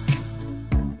design.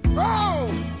 Oh,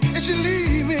 and she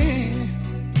leave me.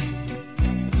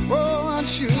 Oh, I'd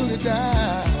surely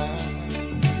die.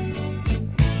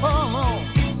 Oh,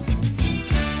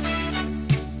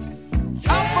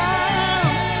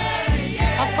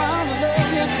 I found a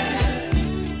love, yes.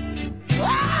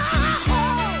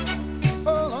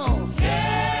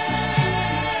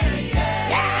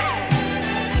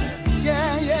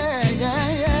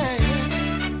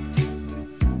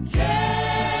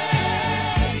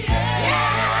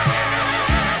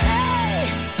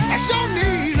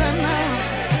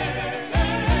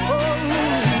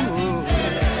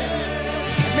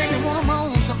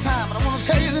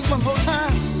 One more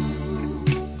time.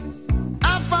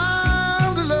 I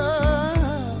found a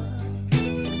love.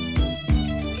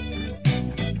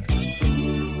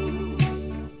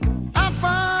 I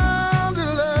found a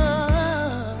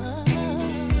love.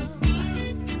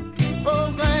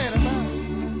 Oh, man,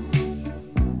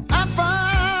 I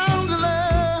found a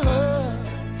love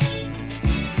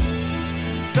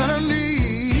that I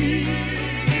need.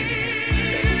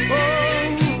 Oh,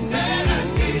 that I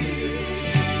need.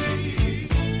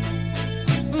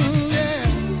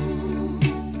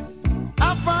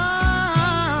 I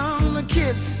found a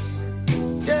kiss,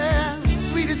 yeah,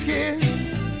 sweetest kiss.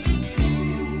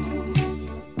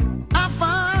 I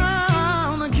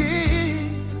found a kiss,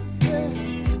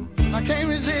 yeah, I can't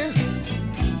resist.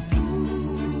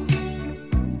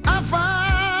 I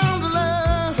found a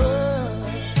love,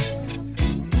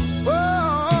 oh,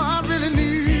 I really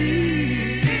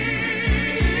need.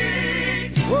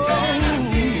 Oh,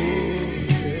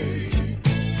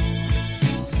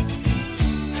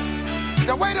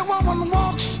 the way the woman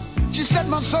walks, she set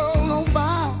my soul on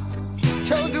fire.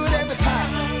 She'll do it every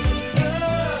time.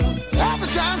 Every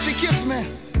time she kisses me,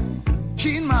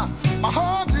 she's my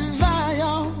heart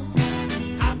desire.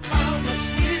 I found a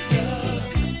sweet love.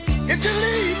 If you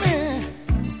leave me,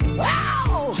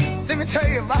 oh, let me tell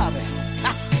you about it.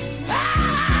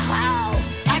 Oh,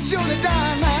 I surely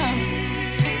die now.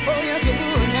 Oh, yes, I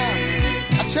would now.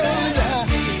 I surely die.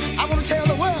 I want to tell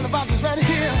the world about this right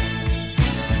here.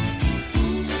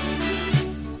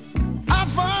 I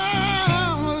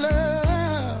found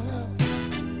love.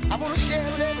 I want to share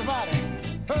it with everybody.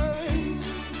 Hey,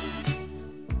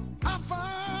 I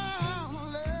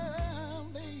found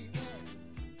love, baby.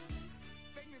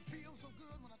 Make me feel so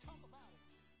good when I talk about it.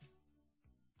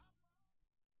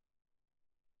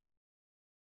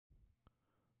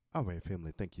 All right,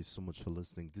 family, thank you so much for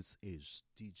listening. This is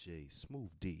DJ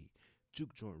Smooth D,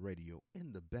 Juke Joint Radio.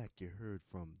 In the back, you heard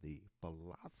from the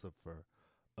philosopher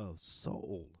of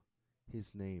soul.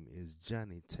 His name is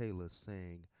Johnny Taylor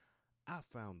saying, I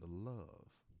found the love.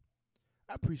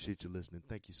 I appreciate you listening.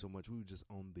 Thank you so much. We were just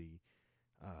on the,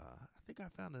 I think I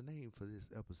found a name for this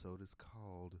episode. It's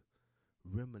called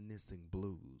Reminiscing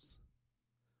Blues.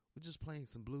 We're just playing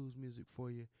some blues music for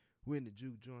you. We're in the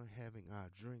Juke Joint having our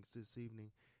drinks this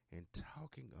evening and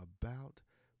talking about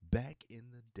back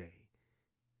in the day.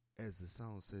 As the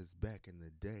song says, back in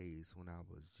the days when I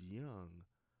was young,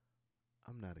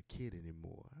 I'm not a kid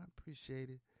anymore. I appreciate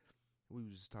it. We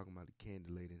were just talking about the candy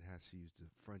lady and how she used to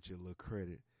front you a little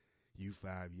credit. You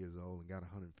 5 years old and got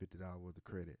 $150 worth of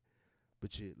credit.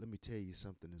 But let me tell you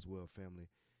something as well, family.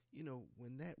 You know,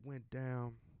 when that went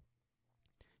down,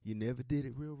 you never did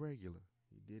it real regular.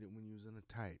 You did it when you was in a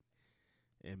tight.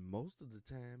 And most of the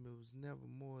time, it was never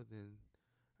more than,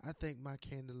 I think my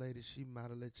candy lady, she might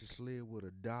have let you slid with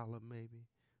 $1 maybe.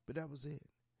 But that was it.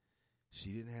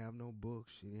 She didn't have no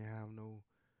books. She didn't have no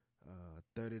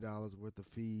 $30 worth of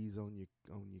fees on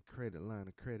your credit line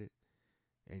of credit.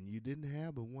 And you didn't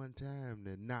have but one time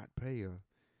to not pay her.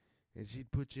 And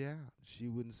she'd put you out. She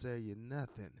wouldn't sell you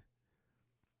nothing.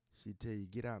 She'd tell you,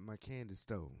 get out my candy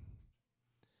store.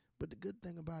 But the good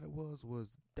thing about it was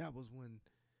that was when,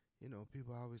 you know,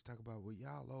 people always talk about, well,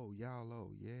 y'all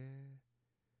old. Yeah.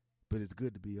 But it's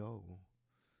good to be old.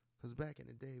 Because back in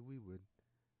the day,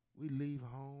 we'd leave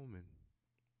home and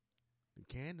the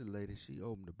candy lady, she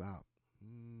opened about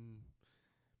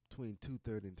between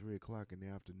 2:30 and 3 o'clock in the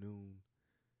afternoon,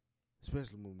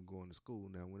 especially when we were going to school.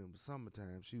 Now, when it was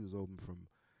summertime, she was open from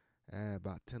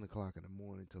about 10 o'clock in the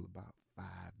morning till about 5,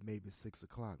 maybe 6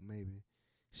 o'clock, maybe.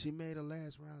 She made her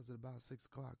last rounds at about 6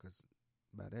 o'clock because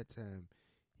by that time,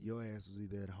 your ass was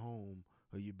either at home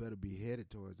or you better be headed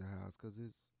towards the house because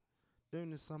it's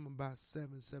during the summer about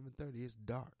 7:30, it's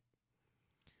dark.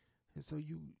 And so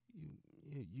you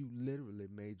literally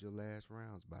made your last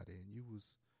rounds by then. You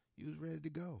was ready to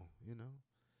go, you know.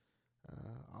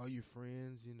 All your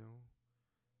friends, you know,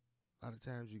 a lot of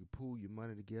times you could pool your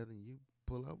money together and you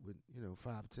pull up with, you know,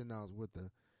 $5, $10 worth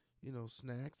of,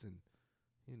 snacks and,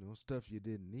 stuff you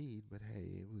didn't need. But hey,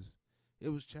 it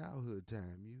was childhood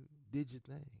time. You did your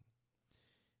thing.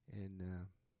 And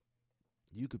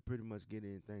you could pretty much get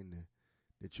anything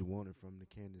that you wanted from the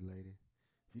candy lady.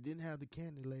 If you didn't have the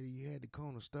candy lady, you had the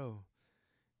corner store.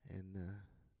 And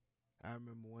I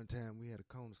remember one time we had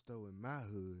a corner store in my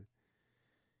hood.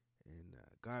 And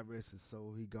God rest his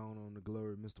soul, he gone on to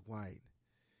glory, Mr. White.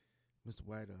 Mr.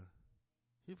 White,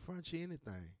 he'll front you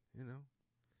anything,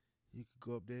 You could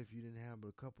go up there if you didn't have but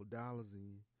a couple dollars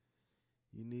and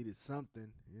you needed something,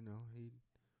 he'd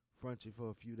front you for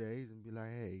a few days and be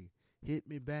like, hey, hit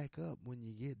me back up when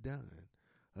you get done.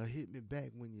 Or hit me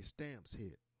back when your stamps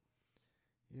hit.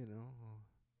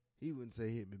 He wouldn't say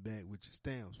hit me back with your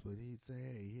stamps, but he'd say,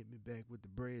 hey, hit me back with the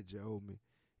bread you owe me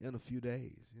in a few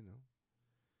days,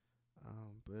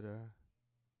 But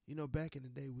back in the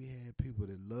day, we had people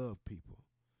that loved people,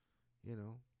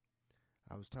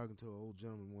 I was talking to an old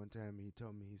gentleman one time, and he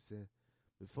told me, he said,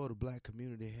 before the black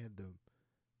community had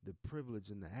the privilege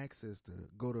and the access to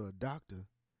go to a doctor,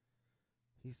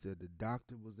 he said the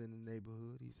doctor was in the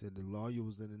neighborhood. He said the lawyer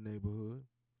was in the neighborhood.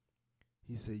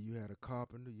 He said you had a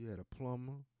carpenter, you had a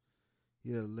plumber,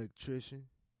 you had an electrician,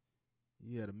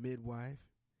 you had a midwife,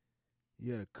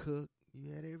 you had a cook, you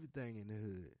had everything in the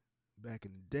hood back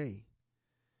in the day.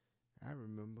 I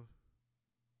remember,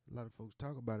 a lot of folks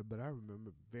talk about it, but I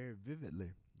remember very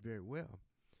vividly, very well.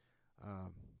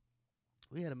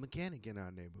 We had a mechanic in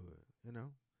our neighborhood,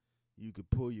 You could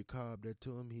pull your car up there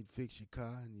to him, he'd fix your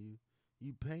car, and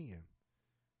you pay him.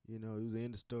 It was the end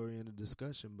of the story, end of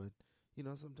discussion, but,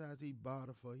 sometimes he'd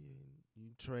barter for you, and you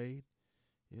trade.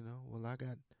 Well, I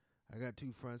got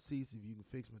 2 front seats if you can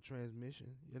fix my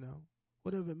transmission,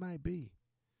 whatever it might be.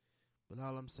 But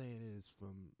all I'm saying is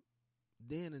from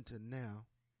then until now,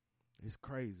 it's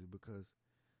crazy because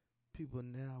people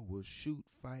now will shoot,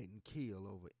 fight, and kill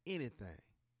over anything.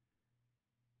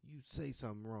 You say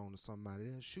something wrong to somebody,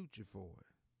 they'll shoot you for it.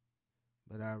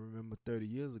 But I remember 30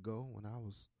 years ago when I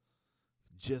was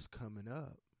just coming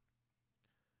up,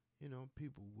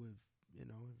 people would,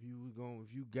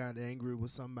 if you got angry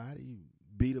with somebody, you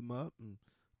beat them up and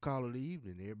call it the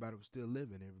evening. Everybody was still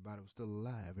living. Everybody was still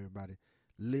alive. Everybody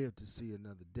lived to see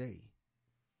another day.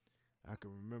 I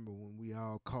can remember when we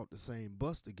all caught the same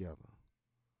bus together.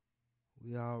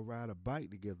 We all ride a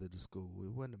bike together to school.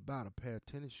 It wasn't about a pair of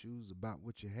tennis shoes, about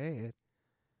what you had,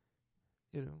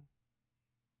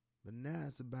 But now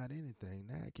it's about anything.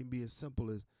 Now it can be as simple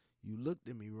as you looked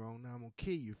at me wrong, now I'm going to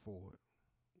kill you for it.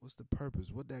 What's the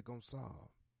purpose? What that going to solve?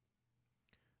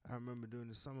 I remember during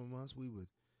the summer months, we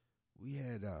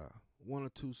had 1 or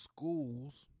 2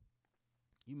 schools.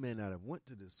 You may not have went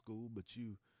to this school, but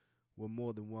you were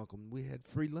more than welcome. We had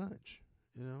free lunch,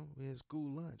 We had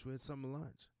school lunch. We had summer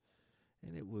lunch.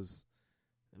 And it was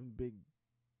big,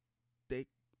 thick,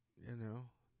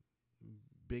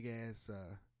 big-ass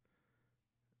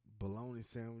bologna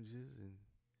sandwiches and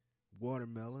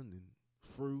watermelon and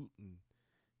fruit and,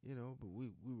 but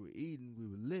we were eating, we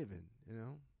were living,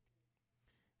 And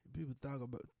people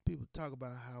talk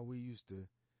about how we used to,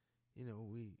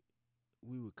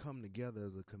 we would come together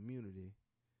as a community,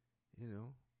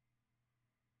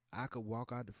 I could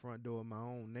walk out the front door of my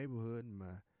own neighborhood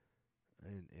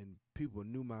and people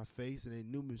knew my face and they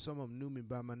knew me. Some of them knew me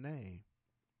by my name.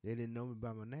 They didn't know me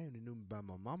by my name. They knew me by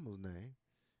my mama's name,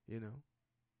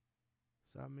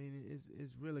 So I mean,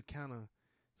 it's really kind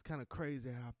of crazy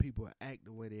how people act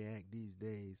the way they act these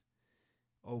days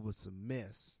over some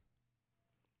mess,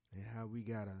 and how we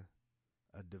got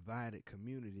a divided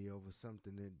community over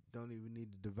something that don't even need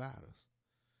to divide us.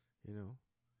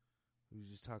 We was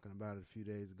just talking about it a few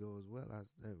days ago as well.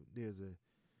 There's a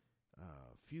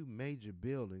few major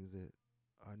buildings that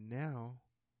are now,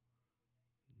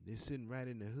 they're sitting right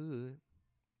in the hood,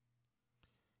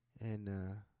 and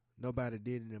nobody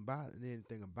did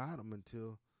anything about them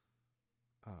until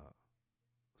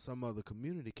some other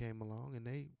community came along and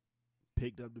they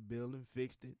picked up the building,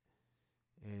 fixed it,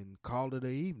 and called it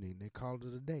an evening. They called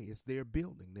it a day. It's their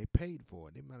building. They paid for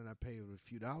it. They might not pay a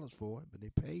few dollars for it, but they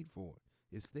paid for it.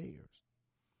 It's theirs.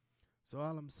 So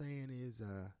all I'm saying is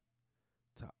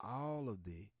to all of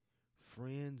the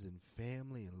friends and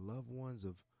family and loved ones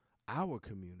of our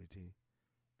community,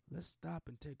 let's stop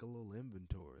and take a little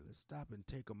inventory. Let's stop and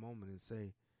take a moment and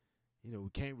say, we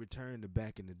can't return to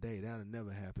back in the day. That'll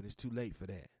never happen. It's too late for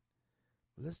that.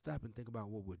 But let's stop and think about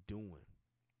what we're doing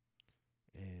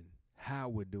and how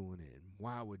we're doing it and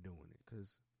why we're doing it.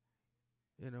 Because,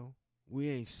 we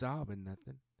ain't solving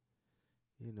nothing.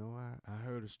 I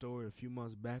heard a story a few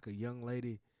months back. A young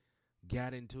lady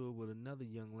got into it with another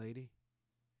young lady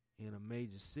in a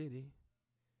major city.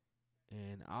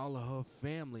 And and all of her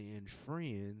family and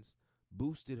friends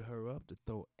boosted her up to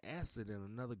throw acid in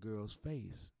another girl's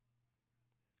face.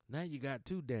 Now you got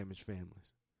two damaged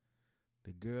families.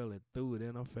 The girl that threw it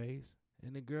in her face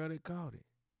and the girl that caught it.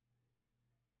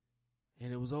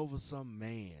 And it was over some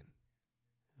man.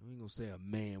 We ain't going to say a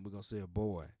man, we're going to say a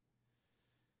boy.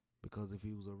 Because if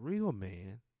he was a real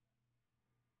man,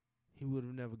 he would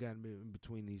have never gotten in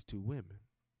between these two women.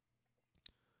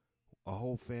 A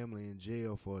whole family in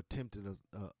jail for attempted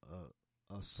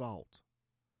assault.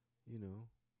 You know,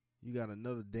 you got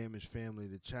another damaged family.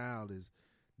 The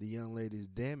young lady is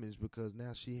damaged because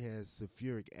now she has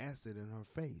sulfuric acid in her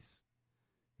face.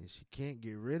 And she can't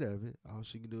get rid of it. All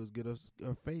she can do is get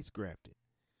her face grafted,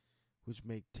 which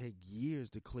may take years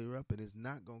to clear up, and it's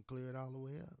not going to clear it all the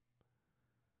way up.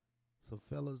 So,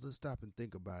 fellas, let's stop and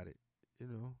think about it. You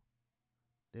know,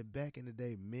 that back in the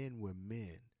day, men were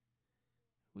men.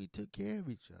 We took care of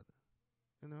each other,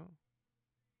 you know.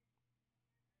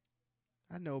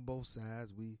 I know both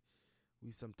sides. We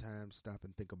sometimes stop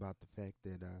and think about the fact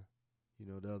that,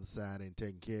 the other side ain't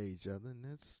taking care of each other, and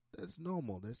that's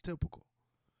normal. That's typical.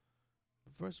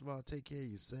 But first of all, take care of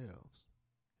yourselves,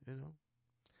 you know.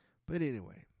 But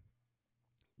anyway,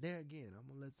 there again, I'm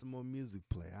going to let some more music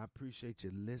play. I appreciate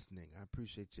you listening. I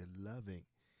appreciate you loving,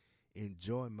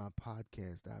 enjoying my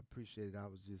podcast. I appreciate it. I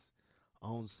was just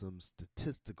on some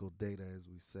statistical data, as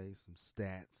we say, some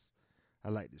stats. I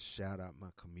like to shout out my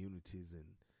communities and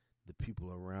the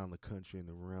people around the country and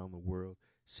around the world.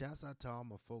 Shouts out to all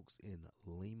my folks in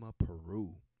Lima,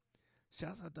 Peru.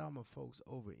 Shouts out to all my folks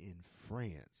over in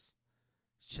France.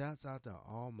 Shouts out to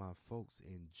all my folks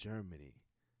in Germany.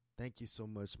 Thank you so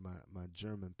much, my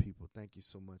German people. Thank you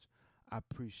so much. I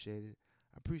appreciate it.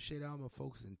 I appreciate all my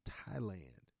folks in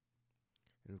Thailand.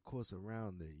 And, of course,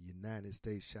 around the United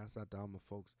States. Shouts out to all my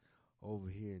folks over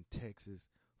here in Texas,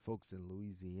 folks in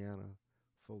Louisiana,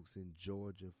 folks in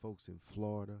Georgia, folks in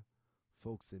Florida,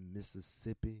 folks in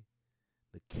Mississippi,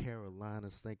 the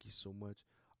Carolinas. Thank you so much.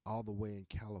 All the way in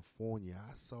California.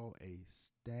 I saw a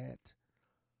stat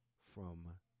from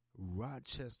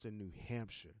Rochester, New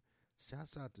Hampshire.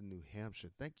 Shouts out to New Hampshire.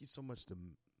 Thank you so much to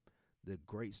the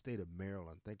great state of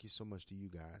Maryland. Thank you so much to you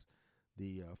guys.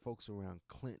 The folks around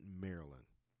Clinton, Maryland.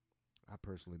 I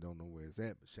personally don't know where it's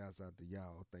at, but shouts out to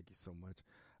y'all. Thank you so much.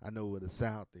 I know where the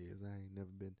South is. I ain't never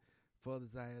been.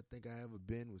 Furthest I think I ever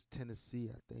been was Tennessee,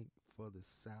 I think.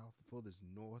 Furthest south, furthest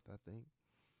north, I think.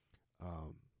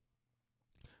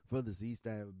 Furthest east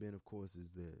I ever been, of course,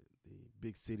 is the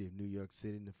big city of New York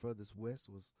City. And the furthest west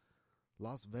was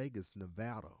Las Vegas,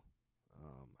 Nevada.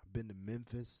 I've been to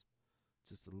Memphis,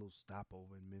 just a little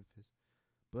stopover in Memphis.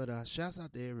 But shouts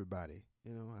out to everybody.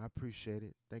 You know, I appreciate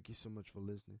it. Thank you so much for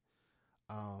listening.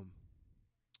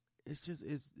 It's just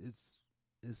it's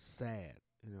sad,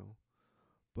 you know.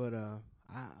 But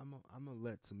I'm gonna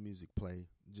let some music play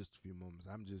in just a few moments.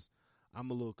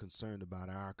 I'm a little concerned about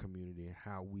our community and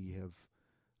how we have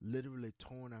literally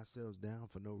torn ourselves down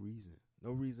for no reason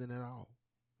at all.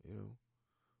 You know,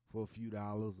 for a few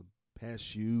dollars, a pair of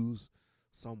shoes,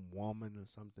 some woman or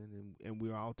something, and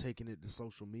we're all taking it to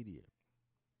social media.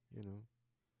 You know,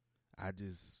 I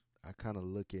kind of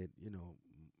look at, you know,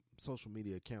 social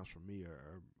media accounts for me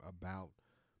are about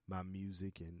my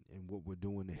music and what we're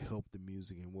doing to help the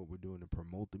music and what we're doing to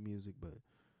promote the music. But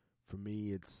for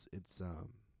me, it's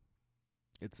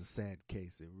a sad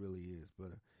case. It really is.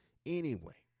 But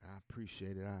anyway, I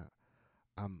appreciate it.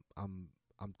 I'm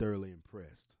thoroughly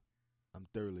impressed. I'm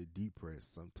thoroughly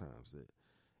depressed sometimes.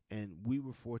 And we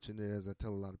were fortunate, as I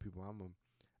tell a lot of people,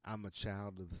 I'm a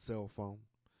child of the cell phone.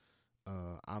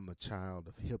 I'm a child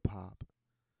of hip hop,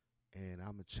 and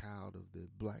I'm a child of the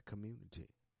black community.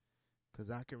 Because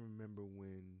I can remember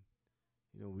when,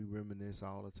 you know, we reminisce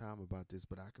all the time about this,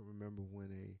 but I can remember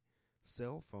when a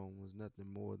cell phone was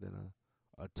nothing more than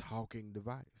a talking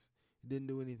device. It didn't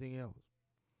do anything else.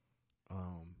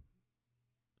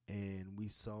 And we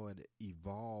saw it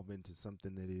evolve into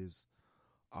something that is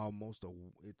almost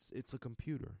it's a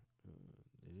computer.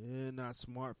 They're not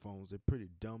smartphones. They're pretty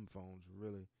dumb phones,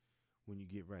 really, when you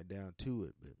get right down to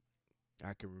it. But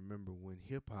I can remember when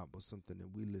hip-hop was something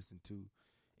that we listened to,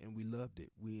 and we loved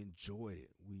it. We enjoyed it.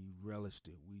 We relished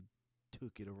it. We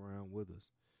took it around with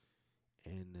us.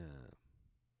 And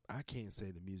I can't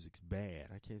say the music's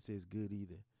bad. I can't say it's good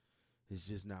either. It's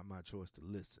just not my choice to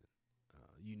listen.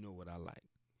 You know what I like,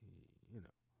 you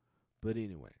know. But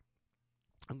anyway,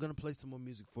 I'm going to play some more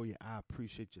music for you. I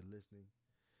appreciate you listening.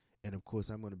 And, of course,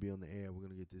 I'm going to be on the air. We're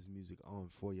going to get this music on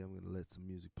for you. I'm going to let some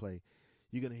music play.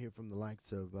 You're going to hear from the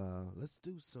likes of, let's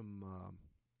do some,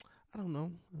 I don't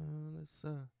know.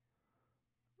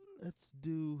 Let's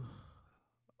do,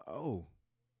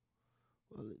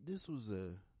 Well, this was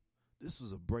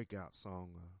a breakout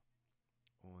song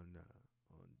on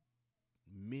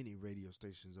many radio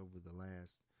stations over the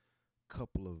last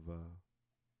couple of.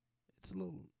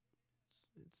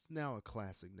 It's now a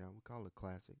classic. Now we call it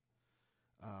classic.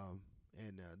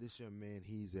 And this young man,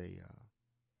 he's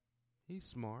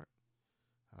smart.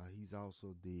 He's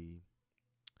also the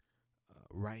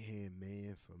right-hand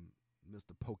man from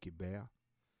Mr. Pokey Bear.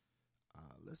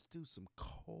 Let's do some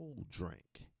Cold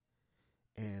Drink.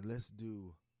 And let's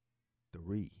do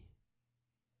 3.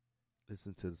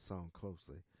 Listen to the song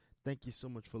closely. Thank you so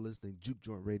much for listening. Juke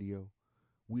Joint Radio.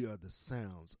 We are the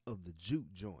sounds of the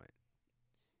Juke Joint.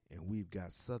 And we've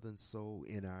got Southern Soul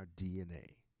in our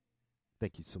DNA.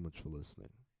 Thank you so much for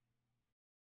listening.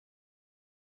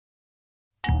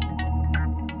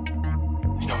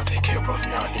 You know, I take care of both of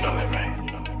y'all. You know that, right?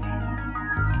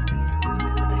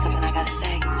 There's something I gotta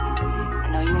say. I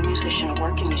know you're a musician, a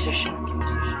working musician.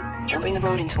 Don't bring the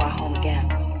road into our home again.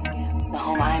 The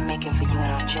home I am making for you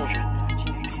and our children.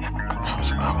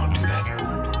 I won't do that.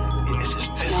 It's just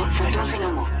this. No, fool, don't say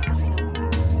no more.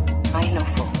 I ain't no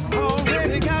fool.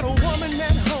 Already got a woman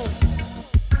at home.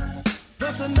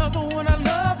 Plus another one I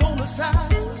love on the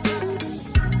side.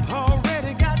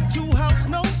 Already got 2 house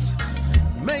notes.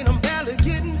 Man, I'm barely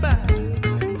getting by.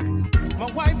 My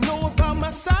wife know about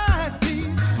my side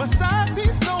piece. My side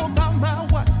piece know about my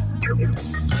wife.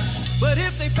 But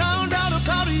if they found out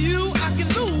about you, I can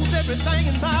lose everything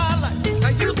in my life.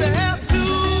 I used to have 2.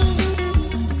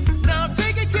 Now I'm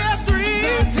taking care of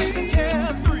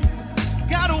 3.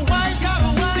 Got a wife,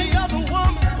 the other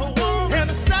woman, and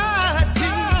a side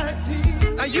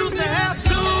piece. I used to have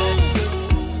 2.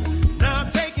 Now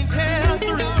I'm taking care of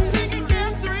 3.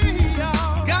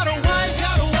 Got a wife,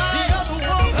 the other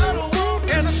woman,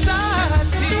 and a side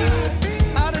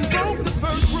piece. I done broke the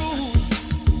first rule,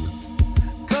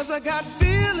 'cause I got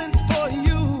feelings for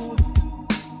you.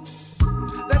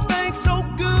 That thing's so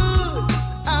good,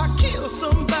 I'll kill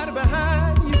somebody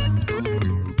behind you.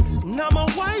 Now my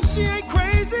wife, she ain't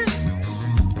crazy,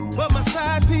 but my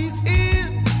side piece is.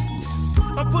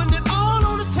 I'm putting it all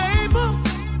on the table,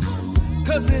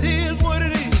 'cause it is what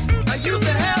it is. I used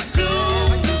to have 2.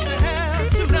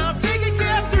 Now I'm taking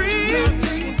care of 3.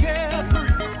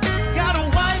 Got a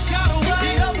wife, the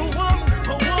other woman,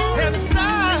 and a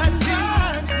side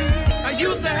piece. I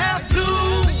used to have 2.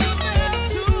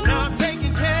 Now I'm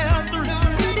taking care of 3.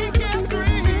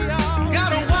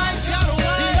 Got a wife, the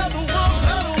other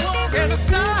woman, and a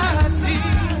side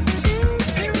piece.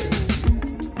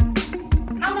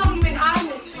 How long you been hiding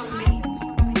this from me?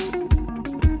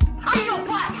 I'm your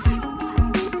wife.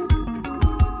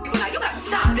 Well, now you got to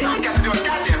stop this. I ain't got to do a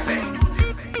goddamn thing.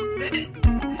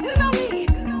 You know me.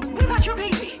 What about your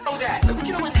baby? Know that. But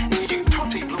you know what? You talk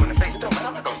to you blue in the face, don't, man.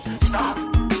 I'm not going to stop.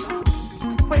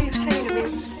 What are you saying to me?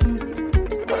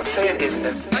 What I'm saying is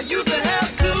that I used to have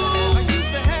 2.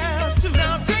 Now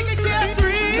I'm taking care of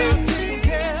 3.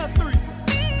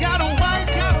 Got a wife,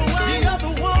 the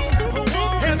other woman,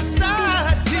 and a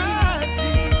side piece.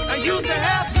 I used to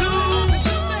have 2.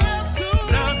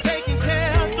 Now I'm taking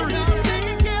care of 3.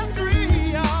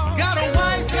 Got a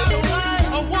wife,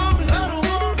 a woman,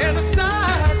 and a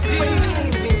side piece.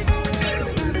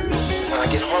 when I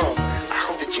get home, I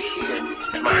hope that you're here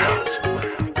at my house.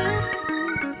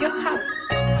 Your house.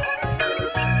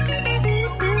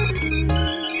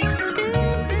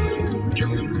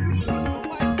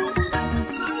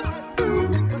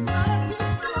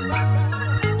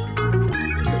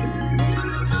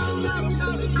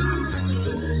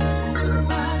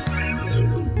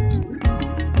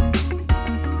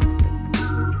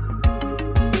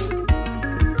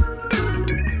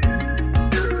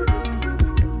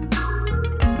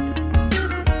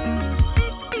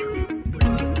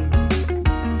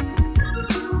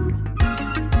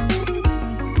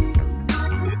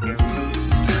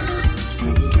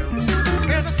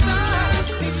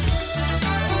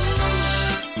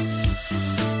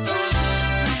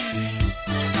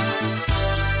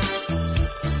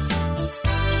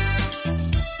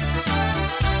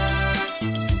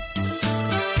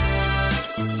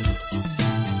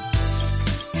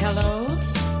 Hello?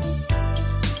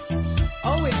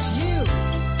 Oh, it's you.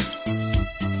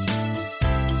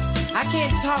 I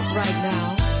can't talk right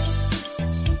now.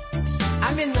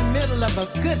 I'm in the middle of a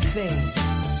good thing.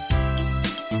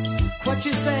 What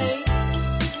you say?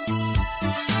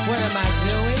 What am I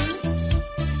doing?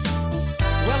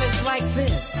 Well, it's like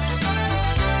this.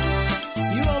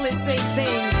 You only say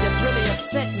things that really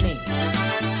upset me,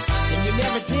 and you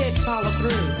never did follow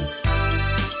through.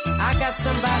 I got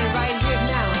somebody right here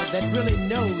now that really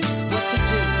knows what to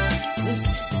do.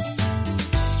 Listen,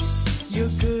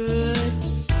 you're good,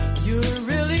 you're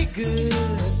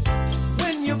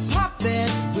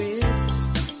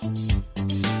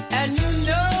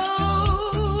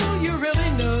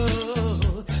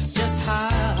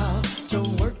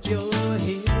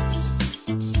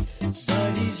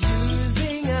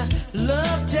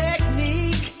love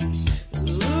technique.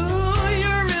 Ooh,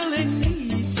 you really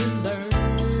need to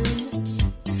learn.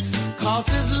 'Cause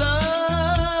his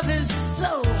love is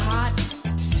so hot,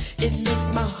 it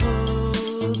makes my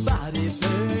whole body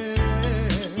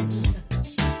burn.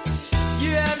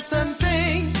 You have some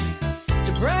things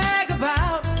to brag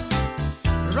about.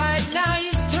 Right now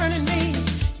he's turning me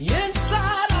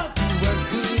inside out. You are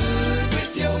good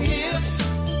with your hips.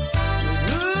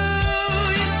 Ooh,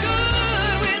 he's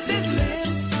good with his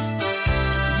lips.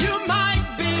 You might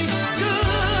be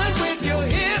good with your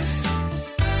hips,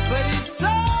 but he's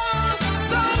so,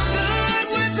 so good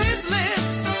with his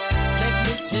lips. Let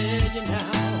me tell you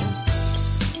now,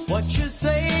 what you're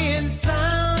saying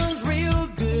sounds real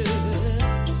good,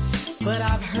 but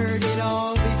I've heard it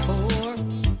all before.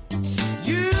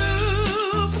 You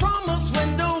promise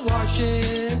window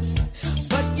washing,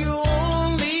 but you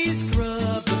only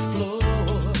scrub the floor.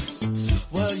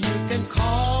 Well, you can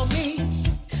call me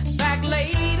back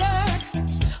later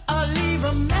or leave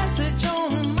a message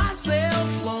on my cell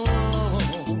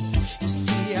phone. You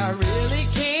see, I really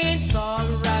can't talk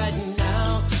right now.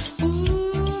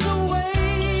 Ooh, the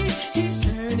way he's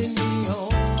turning me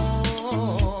on.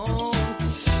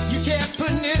 You kept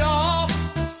putting it off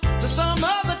to some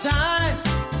other time,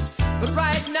 but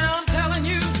right now I'm telling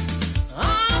you,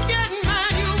 I'm getting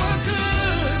mine. You were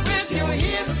good with your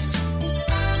hips.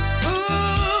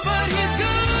 Ooh, but he's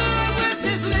good with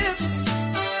his lips.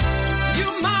 You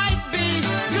might be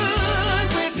good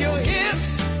with your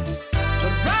hips,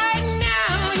 but right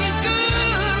now he's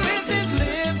good with his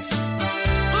lips.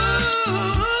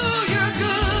 Ooh, you're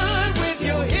good with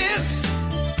your hips,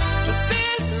 but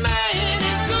this man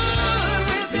is good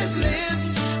with his lips.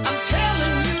 I'm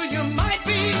telling you, you might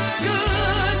be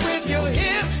good with your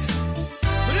hips,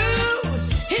 but ooh,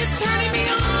 he's turning me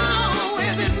on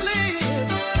with his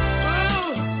lips.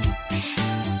 Ooh,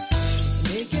 he's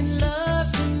making love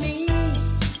to me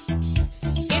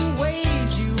in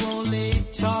ways you only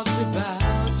talked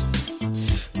about.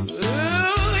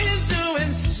 Ooh, he's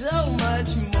doing so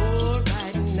much more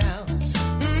right now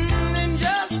than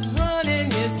just running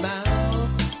his mouth.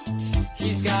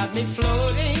 He's got me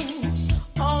floating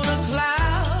on a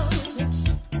cloud.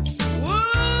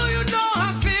 Ooh, you know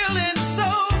I'm feeling so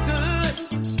good.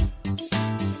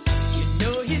 You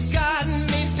know he's got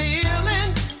me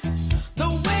feeling the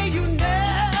way you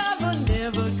never,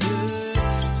 never could.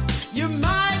 You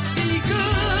might be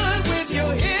good with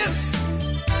your hips.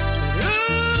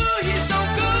 Ooh, he's so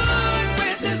good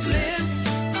with his lips.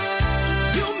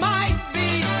 You might be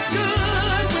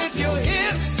good with your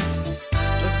hips,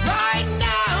 but right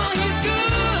now he's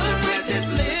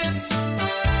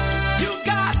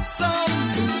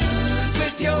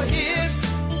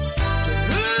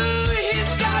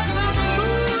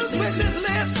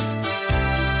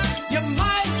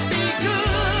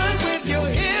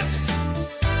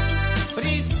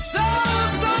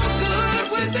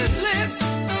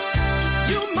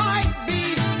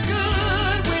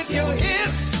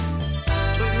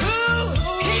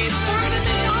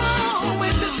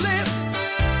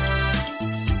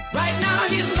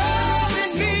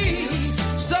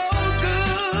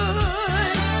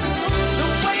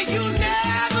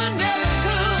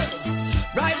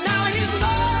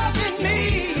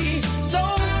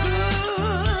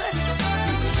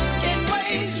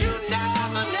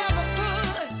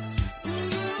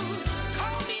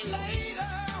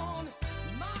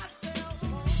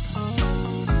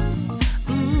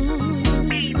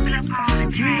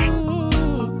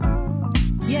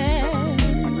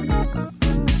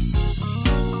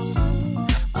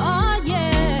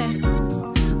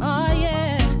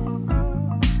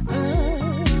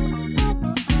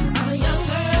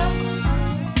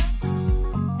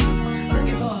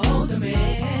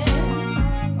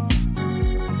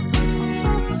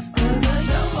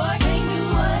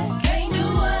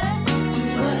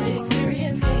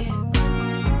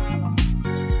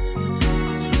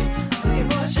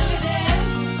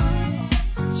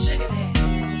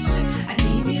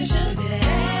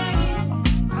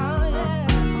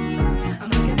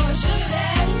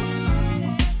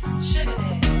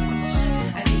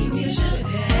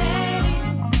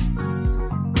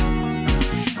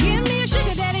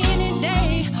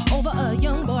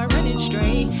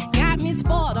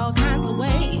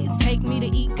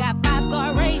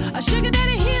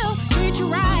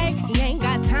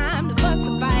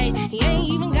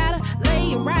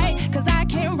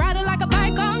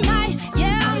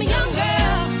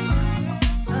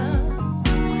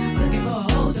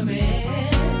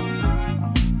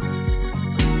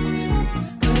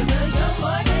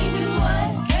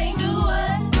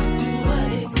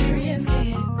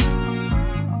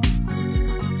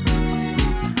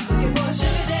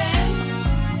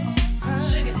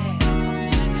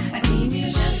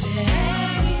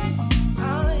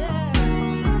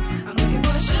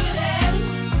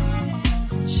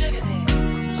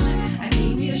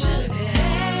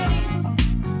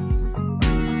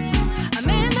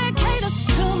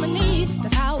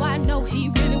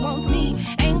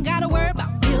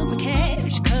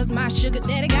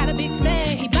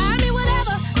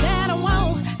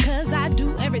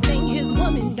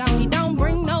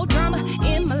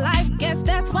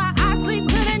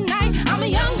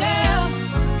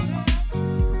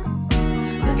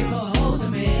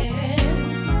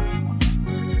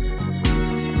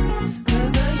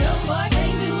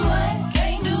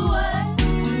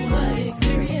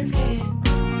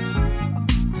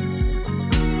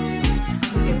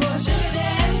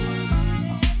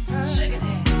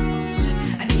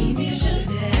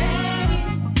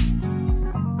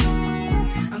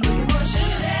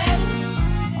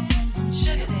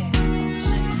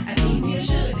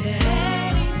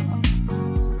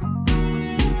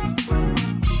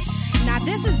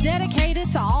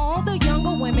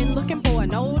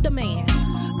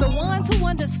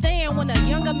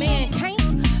younger man can't,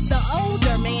 the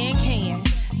older man can.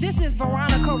 This is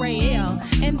Veronica Rael,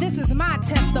 and this is my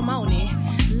testimony.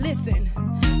 Listen.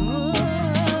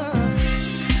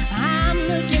 I'm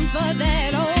looking for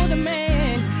that older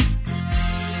man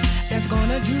that's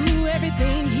gonna do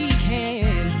everything he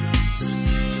can.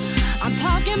 I'm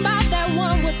talking about that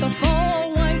one with the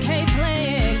 401k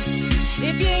plan.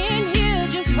 If you're in here,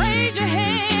 just raise your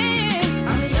hand.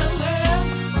 I'm a young girl.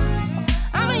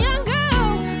 I'm a young girl.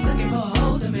 Looking for an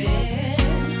older man.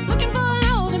 Looking for an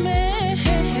older man.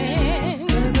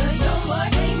 'Cause a young boy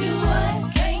can't do what?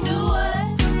 Can't do what?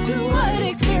 Do what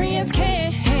experience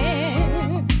can.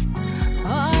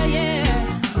 Oh yeah.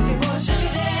 Looking for a sugar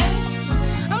daddy.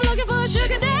 I'm looking for a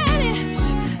sugar daddy.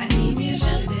 I need me a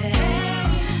sugar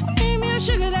daddy. I need me a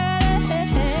sugar daddy.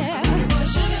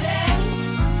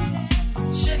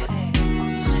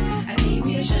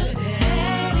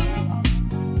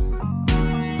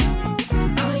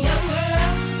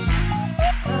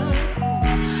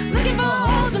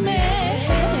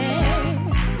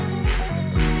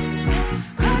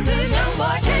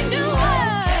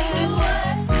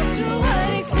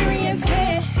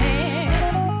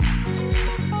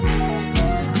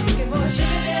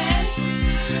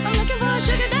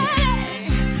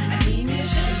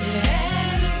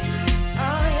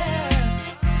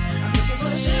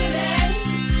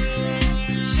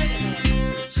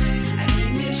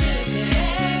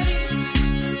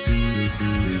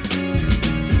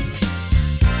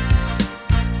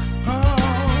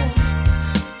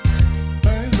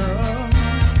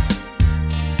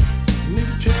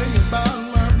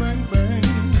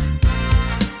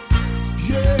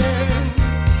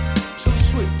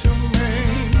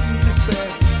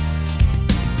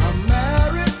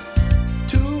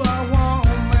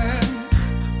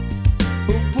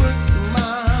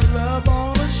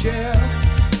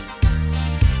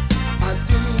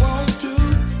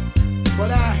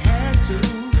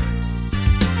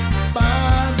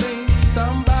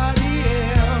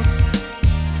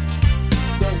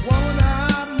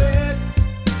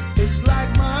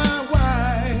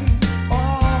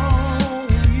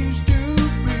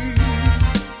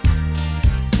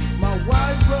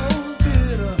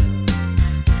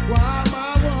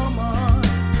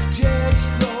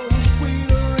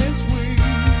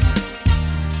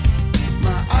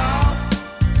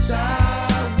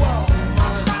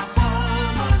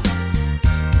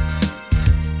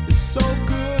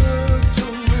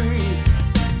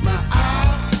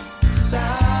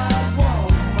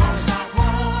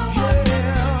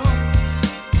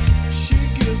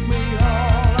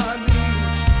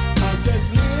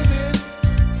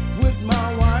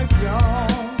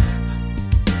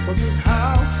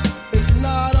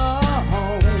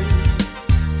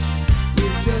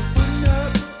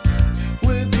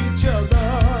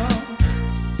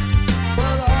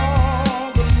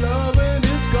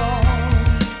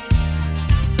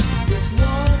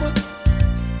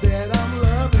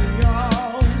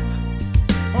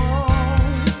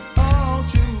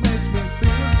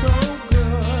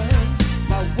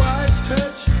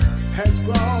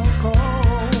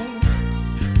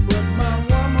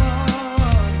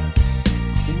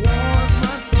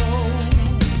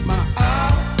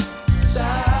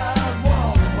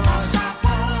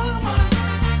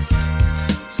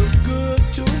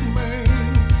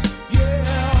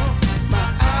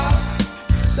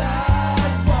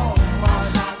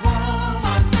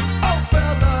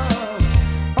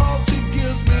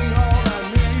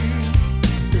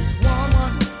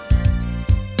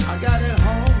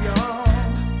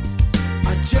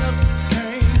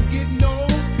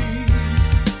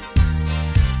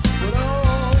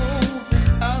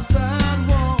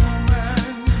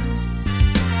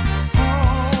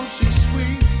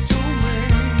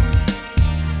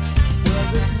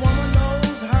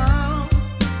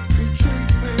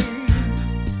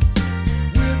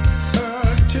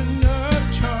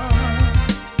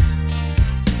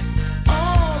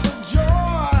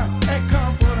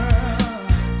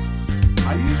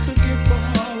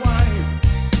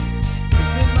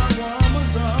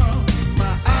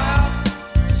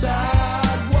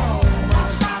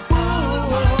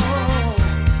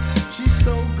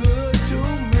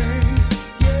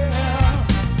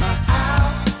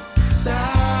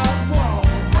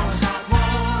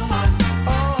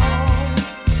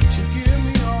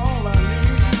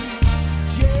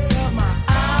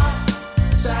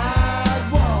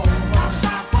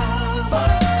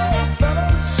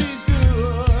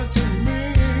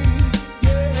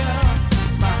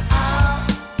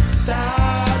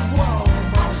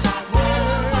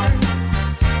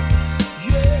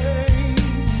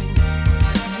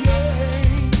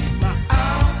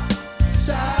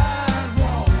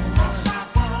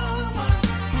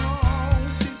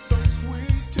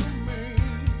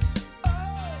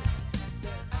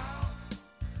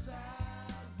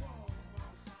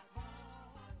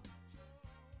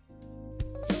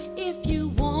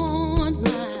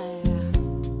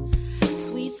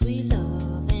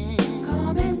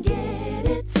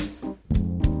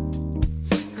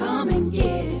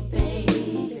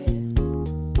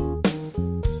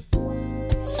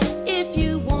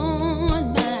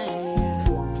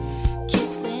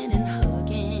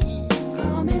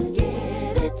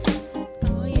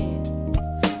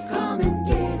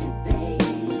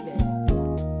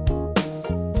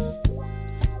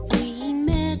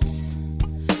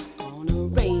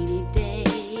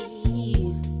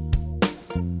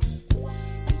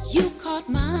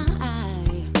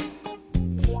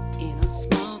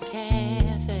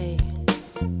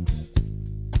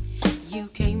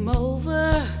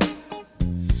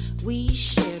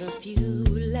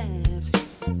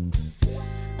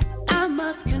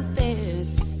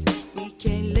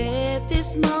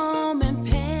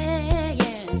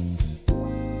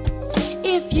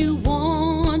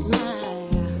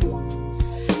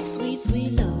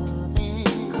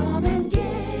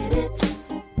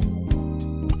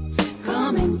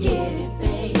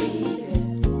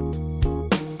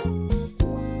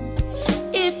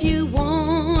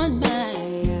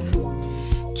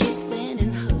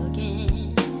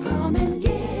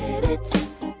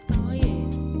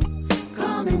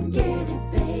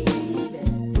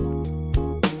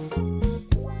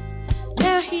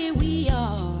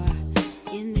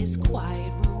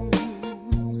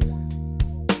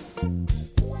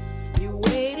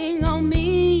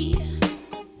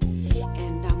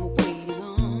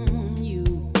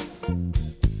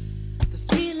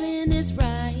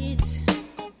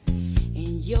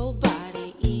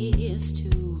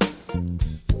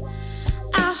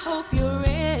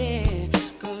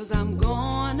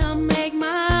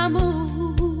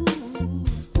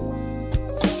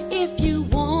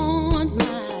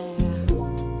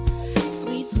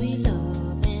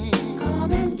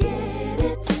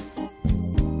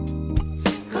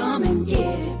 Come and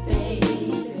get it, baby.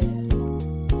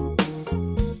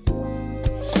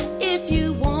 If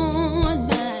you want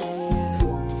my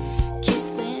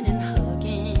kissing and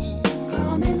hugging,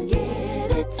 come and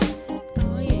get it.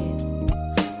 Oh yeah,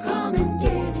 come and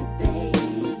get it, baby.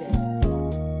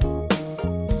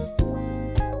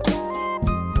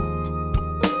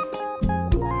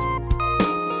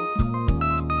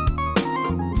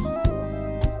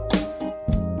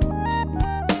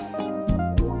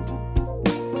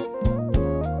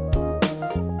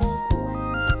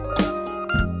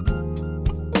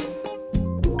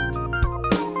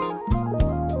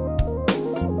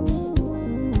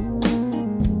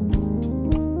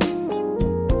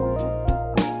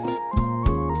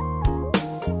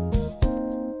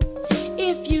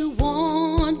 If you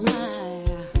want my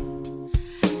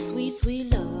sweet,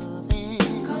 sweet loving,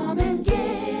 come and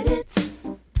get it.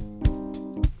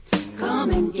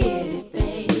 Come and get it,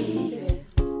 baby.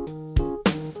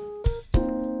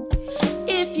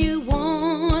 If you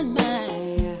want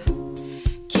my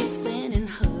kissing and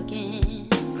hugging,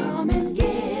 come and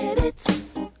get it.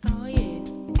 Oh yeah,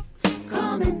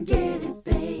 come and get it,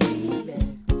 baby.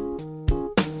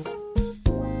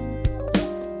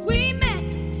 We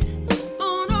met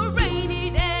on a rainy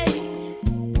day.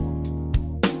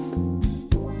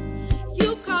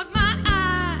 You caught my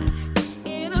eye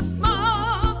in a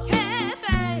small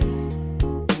cafe.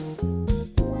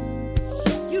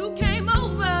 You came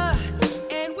over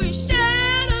and we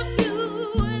shared a few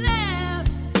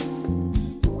laughs.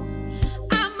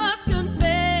 I must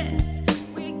confess,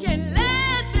 we can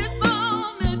let this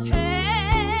moment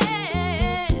pass.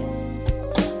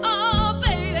 Oh,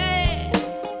 baby,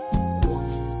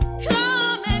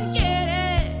 come and get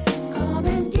it. Come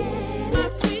and get it. My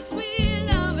sweet, sweet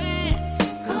loving.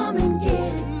 Come and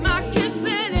get it. My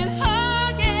kissing and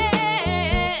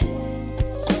hugging.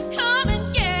 Come and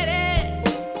get it.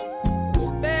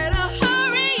 Better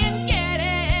hurry and get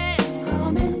it.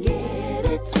 Come and get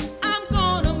it. I'm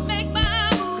gonna make my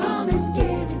move. Come and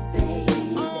get it,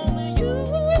 baby. On you.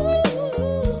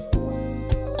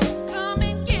 Come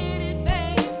and get it,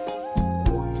 baby.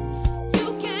 You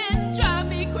can drive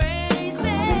me crazy.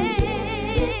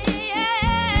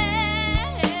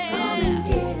 Come and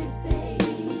get it,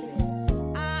 baby.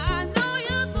 I know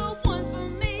you're the one for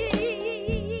me.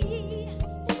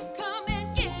 Come and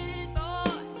get it,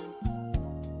 boy.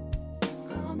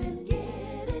 Come and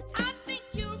get it. I think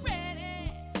you're ready.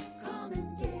 Come and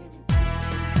get it.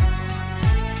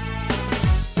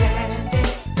 Candy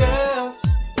girl,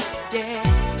 yeah.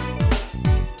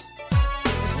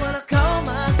 That's what I call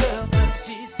my girl, 'cause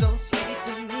she's so sweet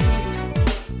to me.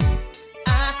 I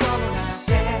call her my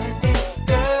candy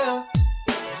girl,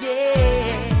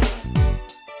 yeah.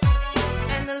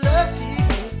 And the love she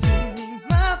gives to me,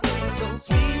 my baby's so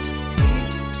sweet, sweet,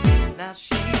 sweet. Now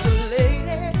she's a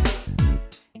lady,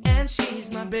 and she's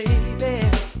my baby.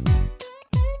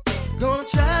 Gonna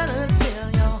try to tell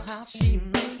y'all how she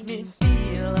makes me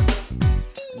feel.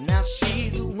 Now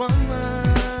she's a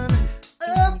woman,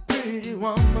 a pretty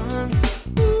woman.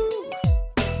 Ooh,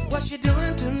 what she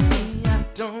doing to me, I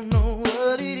don't know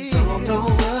what it is. Don't know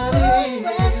what it is.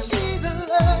 But she's a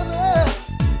lover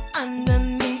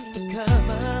underneath the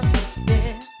cover,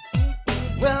 yeah.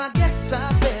 Well, I guess I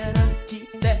better keep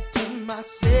that to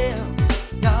myself,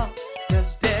 y'all,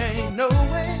 'cause there ain't no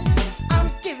way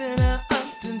I'm giving her up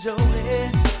to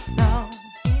Jody. No.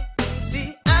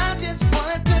 See, I just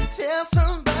wanted to tell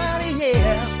somebody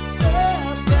else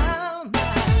about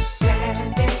my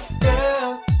candy girl,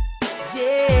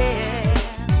 yeah.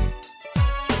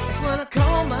 That's what I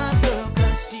call my girl,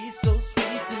 'cause she's so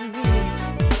sweet to me.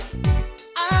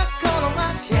 I call her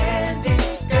my candy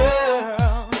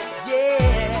girl,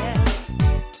 yeah.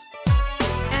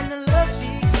 And the love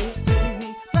she gives to me,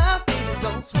 my baby's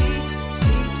so sweet,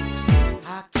 sweet, sweet.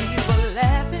 I keep her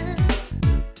laughing,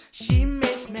 she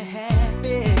makes me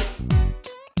happy.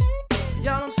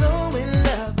 Y'all, I'm so in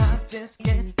love, I just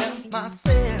can't help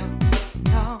myself.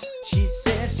 No, she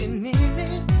says she need me,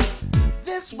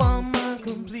 this woman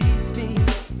completes me.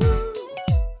 Woo.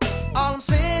 All I'm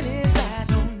saying is I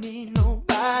don't need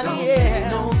nobody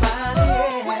else.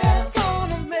 Oh, we're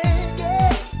gonna make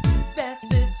it, that's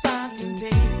if I can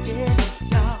take it,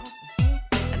 y'all.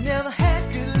 I never had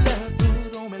good love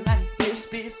put on me like this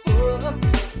before,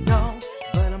 no.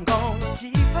 But I'm gonna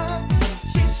keep her,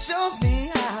 she shows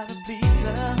me how to please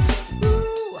her.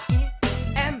 Ooh,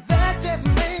 and that just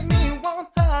made me want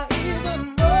her even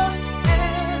more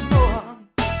and more.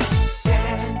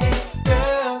 Candy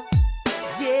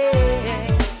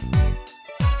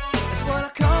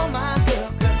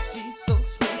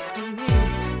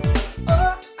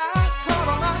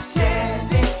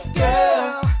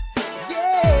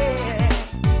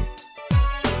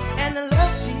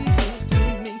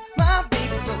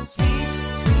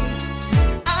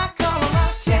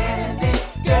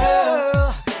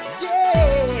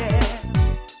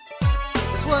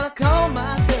call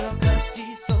my girl 'cause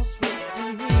she's so sweet to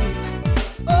me.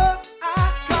 Oh, I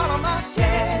call her my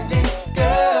candy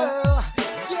girl,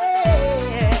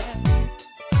 yeah.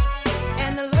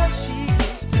 And the love she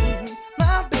gives to me,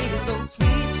 my baby's so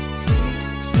sweet, sweet,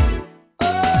 sweet.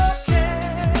 Oh,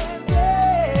 candy.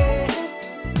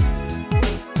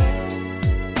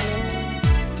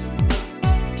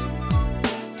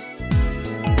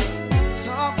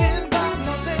 Talking about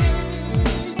my baby.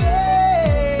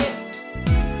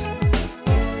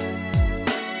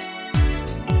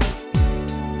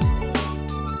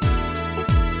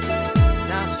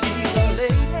 Now she's a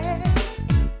lady,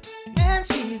 and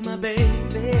she's my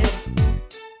baby.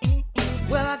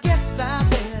 Well, I guess I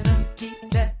better keep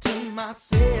that to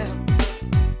myself,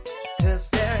 'cause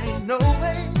there ain't no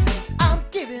way I'm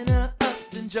giving her up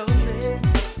to Jody.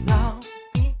 No.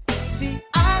 See,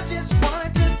 I just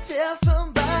wanted to tell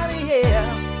somebody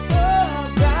else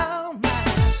about my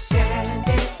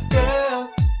candy girl.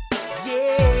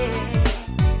 Yeah.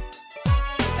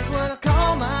 That's what I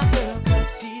call my girl, 'cause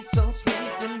she's so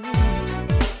sweet to me.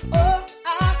 Oh,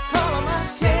 I call her my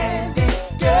candy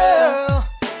girl.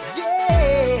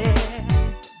 Yeah.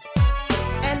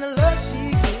 And the love she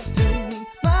gives to me,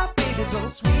 my baby's so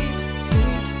sweet,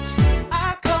 sweet, sweet. I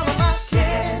call her my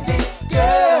candy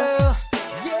girl.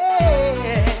 Yeah.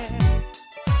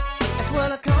 That's what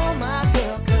I call my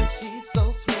girl, 'cause she's so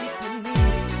sweet to me.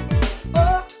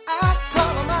 Oh, I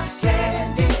call her my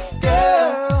candy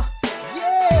girl.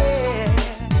 Yeah.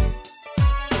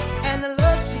 And the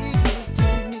love she gives to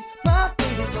me, my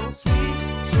baby's so sweet,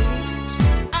 sweet,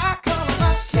 sweet. I call her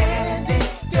my candy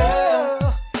girl.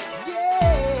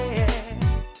 Yeah.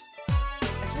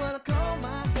 That's what I call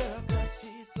my girl, 'cause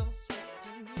she's so sweet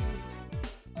to me.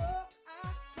 Oh, I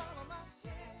call her my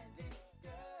candy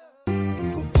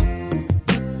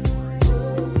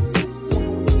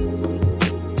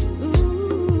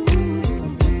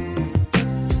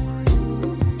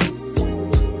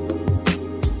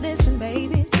Listen,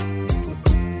 baby,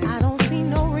 I don't see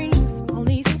no rings on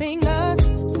these fingers,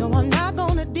 so I'm not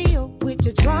gonna deal with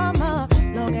your drama.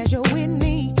 Long as you're with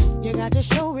me, you got to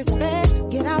show respect.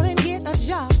 Get out and get a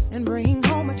job and bring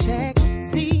home a check.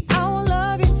 See, I will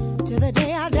love you till the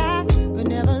day I die, but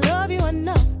never love you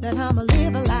enough that I'ma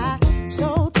live a lie.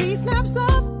 So 3 snaps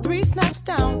up, 3 snaps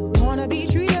down. Wanna be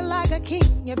treated like a king,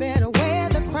 you better wear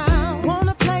the crown.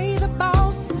 Wanna play the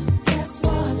boss? Guess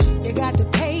what? You got to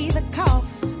pay the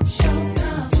cost. Show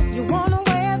enough. You wanna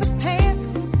wear the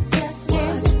pants? Guess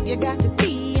what? You got to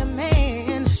be a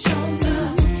man. Show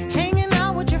enough. Hanging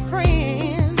out with your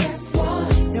friends? Guess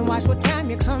what? Then watch what time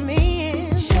you come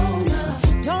in. Show enough.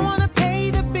 Don't wanna pay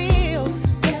the bills?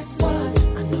 Guess what?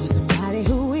 I know somebody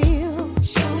who will.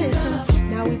 Show Listen,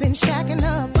 now we've been shacking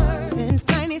up since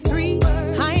 '93.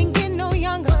 I ain't getting no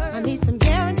younger. I need some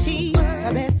guarantees.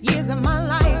 The best years of my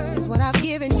life is what I've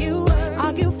given you.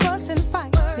 Argue, fuss, and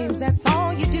fight. Seems that's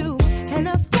all you do. And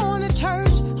us going to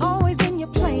church, always in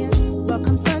your plans. But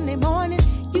come Sunday morning,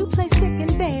 you play sick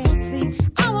and dance. See,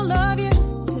 I will love you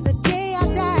till the day I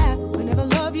die. Will never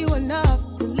love you enough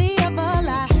to live a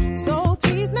lie. So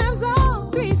 3 snaps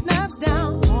up, 3 snaps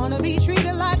down. Wanna be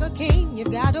treated like a king, you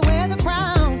got to wear the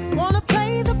crown. Wanna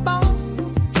play the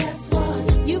boss? Guess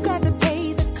what? You got to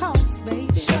pay the cost,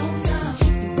 baby. Show enough.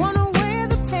 You wanna wear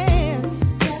the pants?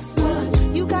 Guess what?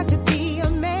 You got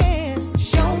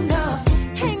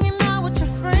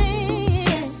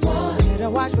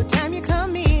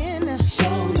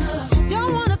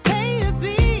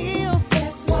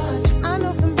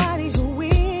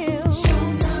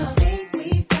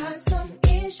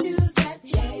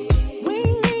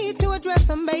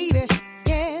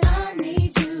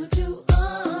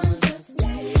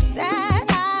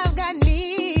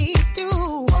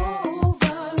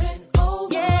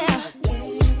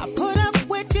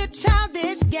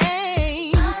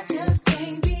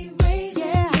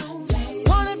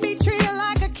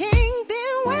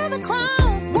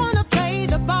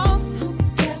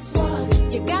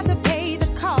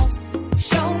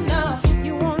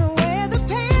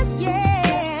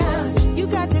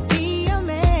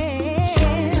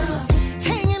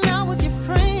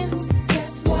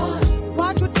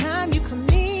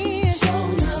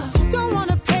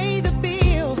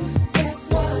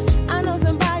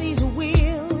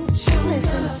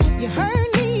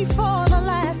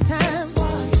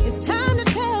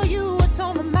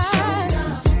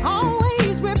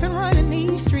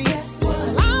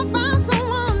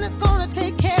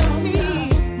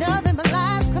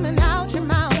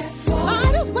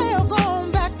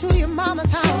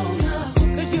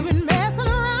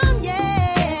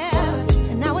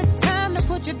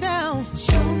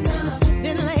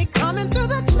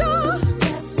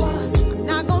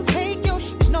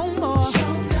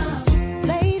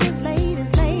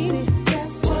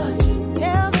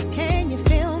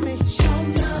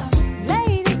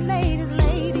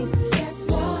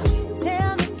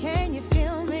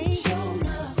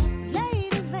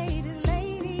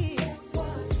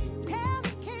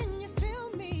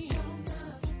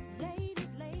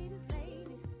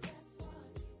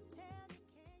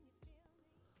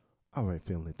All right,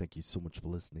 family, thank you so much for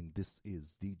listening. This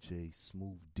is DJ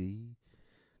Smooth D.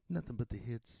 Nothing but the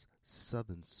hits,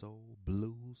 Southern Soul,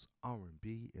 Blues,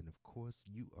 R&B, and of course,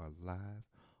 you are live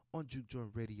on Juke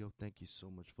Joint Radio. Thank you so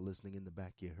much for listening. In the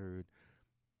back, you heard,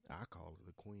 I call her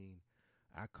the queen.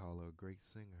 I call her a great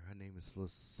singer. Her name is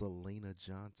Selena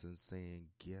Johnson saying,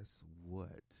 guess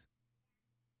what?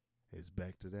 It's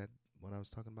back to that, what I was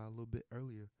talking about a little bit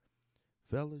earlier.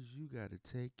 Fellas, you got to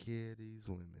take care of these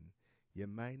women. You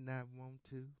might not want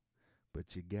to,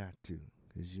 but you got to,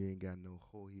 because you ain't got no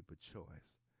whole heap of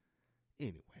choice.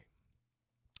 Anyway,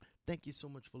 thank you so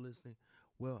much for listening.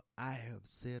 Well, I have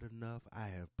said enough. I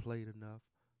have played enough.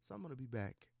 So I'm going to be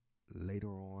back later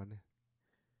on,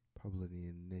 probably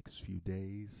in the next few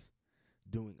days,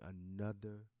 doing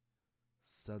another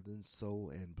Southern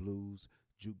Soul and Blues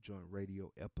Juke Joint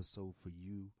Radio episode for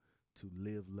you to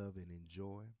live, love, and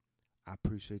enjoy. I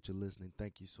appreciate you listening.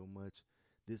 Thank you so much.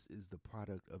 This is the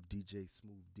product of DJ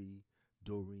Smooth D,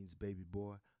 Doreen's baby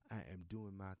boy. I am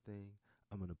doing my thing.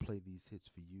 I'm going to play these hits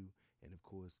for you. And, of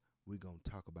course, we're going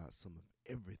to talk about some of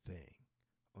everything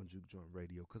on Juke Joint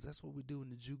Radio, because that's what we do in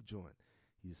the Juke Joint.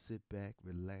 You sit back,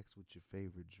 relax with your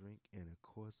favorite drink, and, of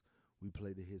course, we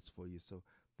play the hits for you. So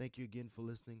thank you again for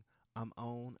listening. I'm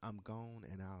on, I'm gone,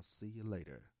 and I'll see you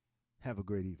later. Have a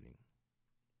great evening.